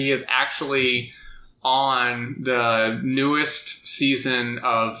that he is actually on the newest season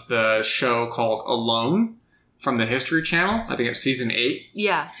of the show called Alone from the History Channel. I think it's season 8.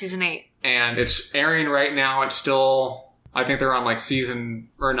 Yeah, season 8. And it's airing right now. It's still, I think they're on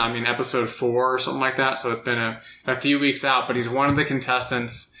episode 4 or something like that. So it's been a few weeks out, but he's one of the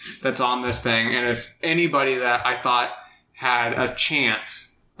contestants that's on this thing. And if anybody that I thought had a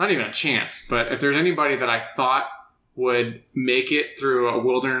chance, not even a chance, but if there's anybody that I thought would make it through a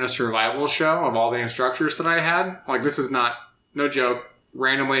wilderness survival show of all the instructors that I had, this is no joke,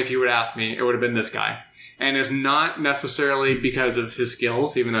 randomly if you would ask me, it would have been this guy. And it's not necessarily because of his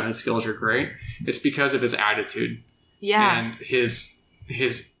skills, even though his skills are great. It's because of his attitude. Yeah. And his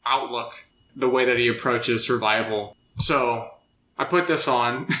outlook, the way that he approaches survival. So I put this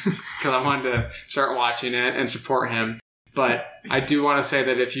on because I wanted to start watching it and support him. But I do want to say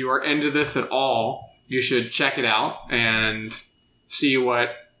that if you are into this at all, you should check it out and see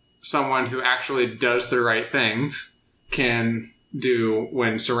what someone who actually does the right things can do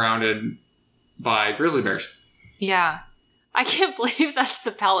when surrounded by grizzly bears. Yeah. I can't believe that's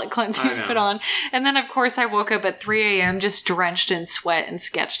the palate cleanser you put on. And then, of course, I woke up at 3 a.m. just drenched in sweat and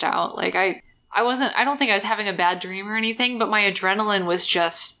sketched out. I don't think I was having a bad dream or anything, but my adrenaline was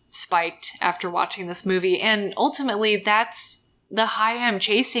just spiked after watching this movie. And ultimately, that's the high I'm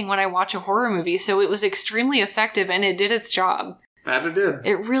chasing when I watch a horror movie. So it was extremely effective and it did its job. That it did.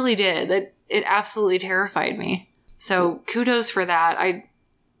 It really did. It absolutely terrified me. So kudos for that.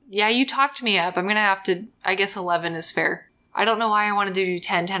 You talked me up. I'm going to have to, I guess 11 is fair. I don't know why I wanted to do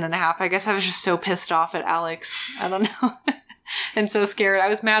 10 and a half. I guess I was just so pissed off at Alex. I don't know. And so scared. I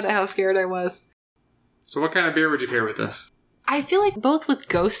was mad at how scared I was. So what kind of beer would you pair with this? I feel like both with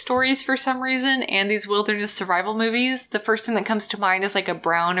ghost stories for some reason and these wilderness survival movies, the first thing that comes to mind is a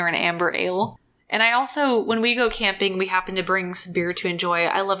brown or an amber ale. And I also, when we go camping, we happen to bring some beer to enjoy.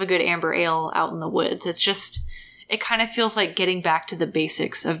 I love a good amber ale out in the woods. It kind of feels like getting back to the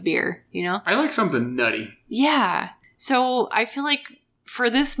basics of beer, I like something nutty. Yeah. So I feel like for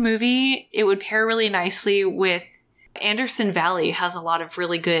this movie, it would pair really nicely with Anderson Valley has a lot of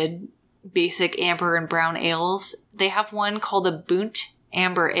really good basic amber and brown ales. They have one called a Boont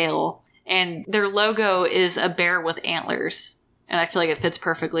Amber Ale, and their logo is a bear with antlers. And I feel like it fits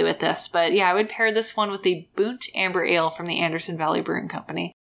perfectly with this. But yeah, I would pair this one with the Boont Amber Ale from the Anderson Valley Brewing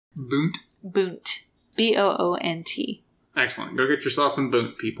Company. Boont? Boont. B-O-O-N-T. Excellent. Go get yourself some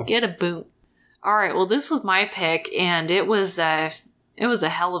Boont, people. Get a Boont. All right, well, this was my pick, and it was a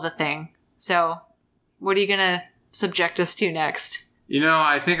hell of a thing. So, what are you going to subject us to next?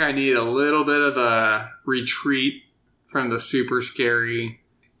 I think I need a little bit of a retreat from the super scary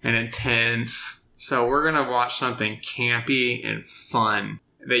and intense. So we're going to watch something campy and fun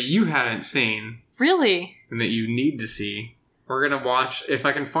that you haven't seen. Really? And that you need to see. We're going to watch, if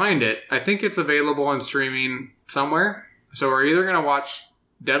I can find it, I think it's available in streaming somewhere. So we're either going to watch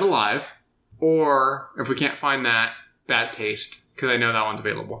Dead Alive, or if we can't find that, Bad Taste, because I know that one's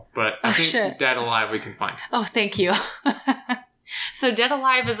available. But I think shit. Dead Alive we can find. Oh, thank you. So Dead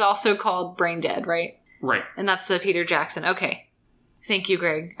Alive is also called Brain Dead, right? Right. And that's the Peter Jackson. Okay. Thank you,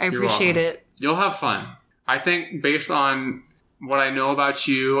 Greg. I appreciate it. You'll have fun. I think based on what I know about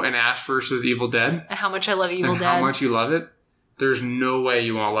you and Ash vs. Evil Dead. And how much I love Evil Dead. And how much you love it. There's no way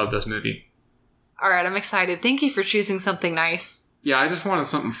you won't love this movie. All right, I'm excited. Thank you for choosing something nice. Yeah, I just wanted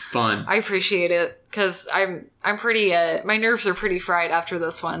something fun. I appreciate it, because I'm pretty, my nerves are pretty fried after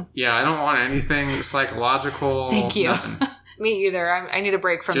this one. Yeah, I don't want anything psychological. Thank you. Me either. I need a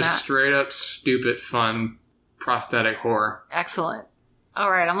break from just that. Just straight up stupid, fun, prosthetic horror. Excellent.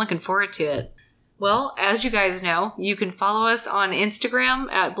 Alright, I'm looking forward to it. Well, as you guys know, you can follow us on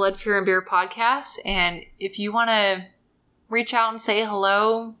Instagram at Blood, Fear, and Beer Podcast. And if you want to reach out and say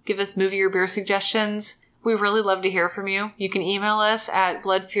hello, give us movie or beer suggestions, we really love to hear from you. You can email us at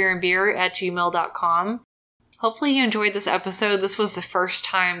bloodfearandbeer@gmail.com. Hopefully you enjoyed this episode. This was the first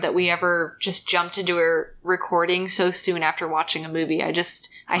time that we ever just jumped into a recording so soon after watching a movie. I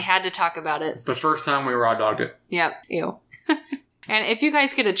had to talk about it. It's the first time we raw dogged it. Yep, ew. And if you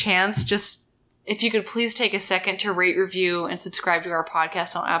guys get a chance, if you could please take a second to rate, review, and subscribe to our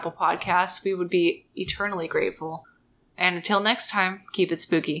podcast on Apple Podcasts, we would be eternally grateful. And until next time, keep it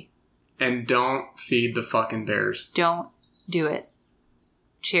spooky. And don't feed the fucking bears. Don't do it.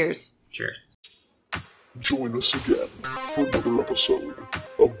 Cheers. Cheers. Join us again for another episode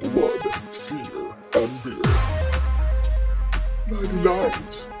of Blood, Fear, and Beer.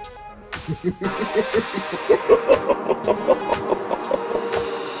 Night-night.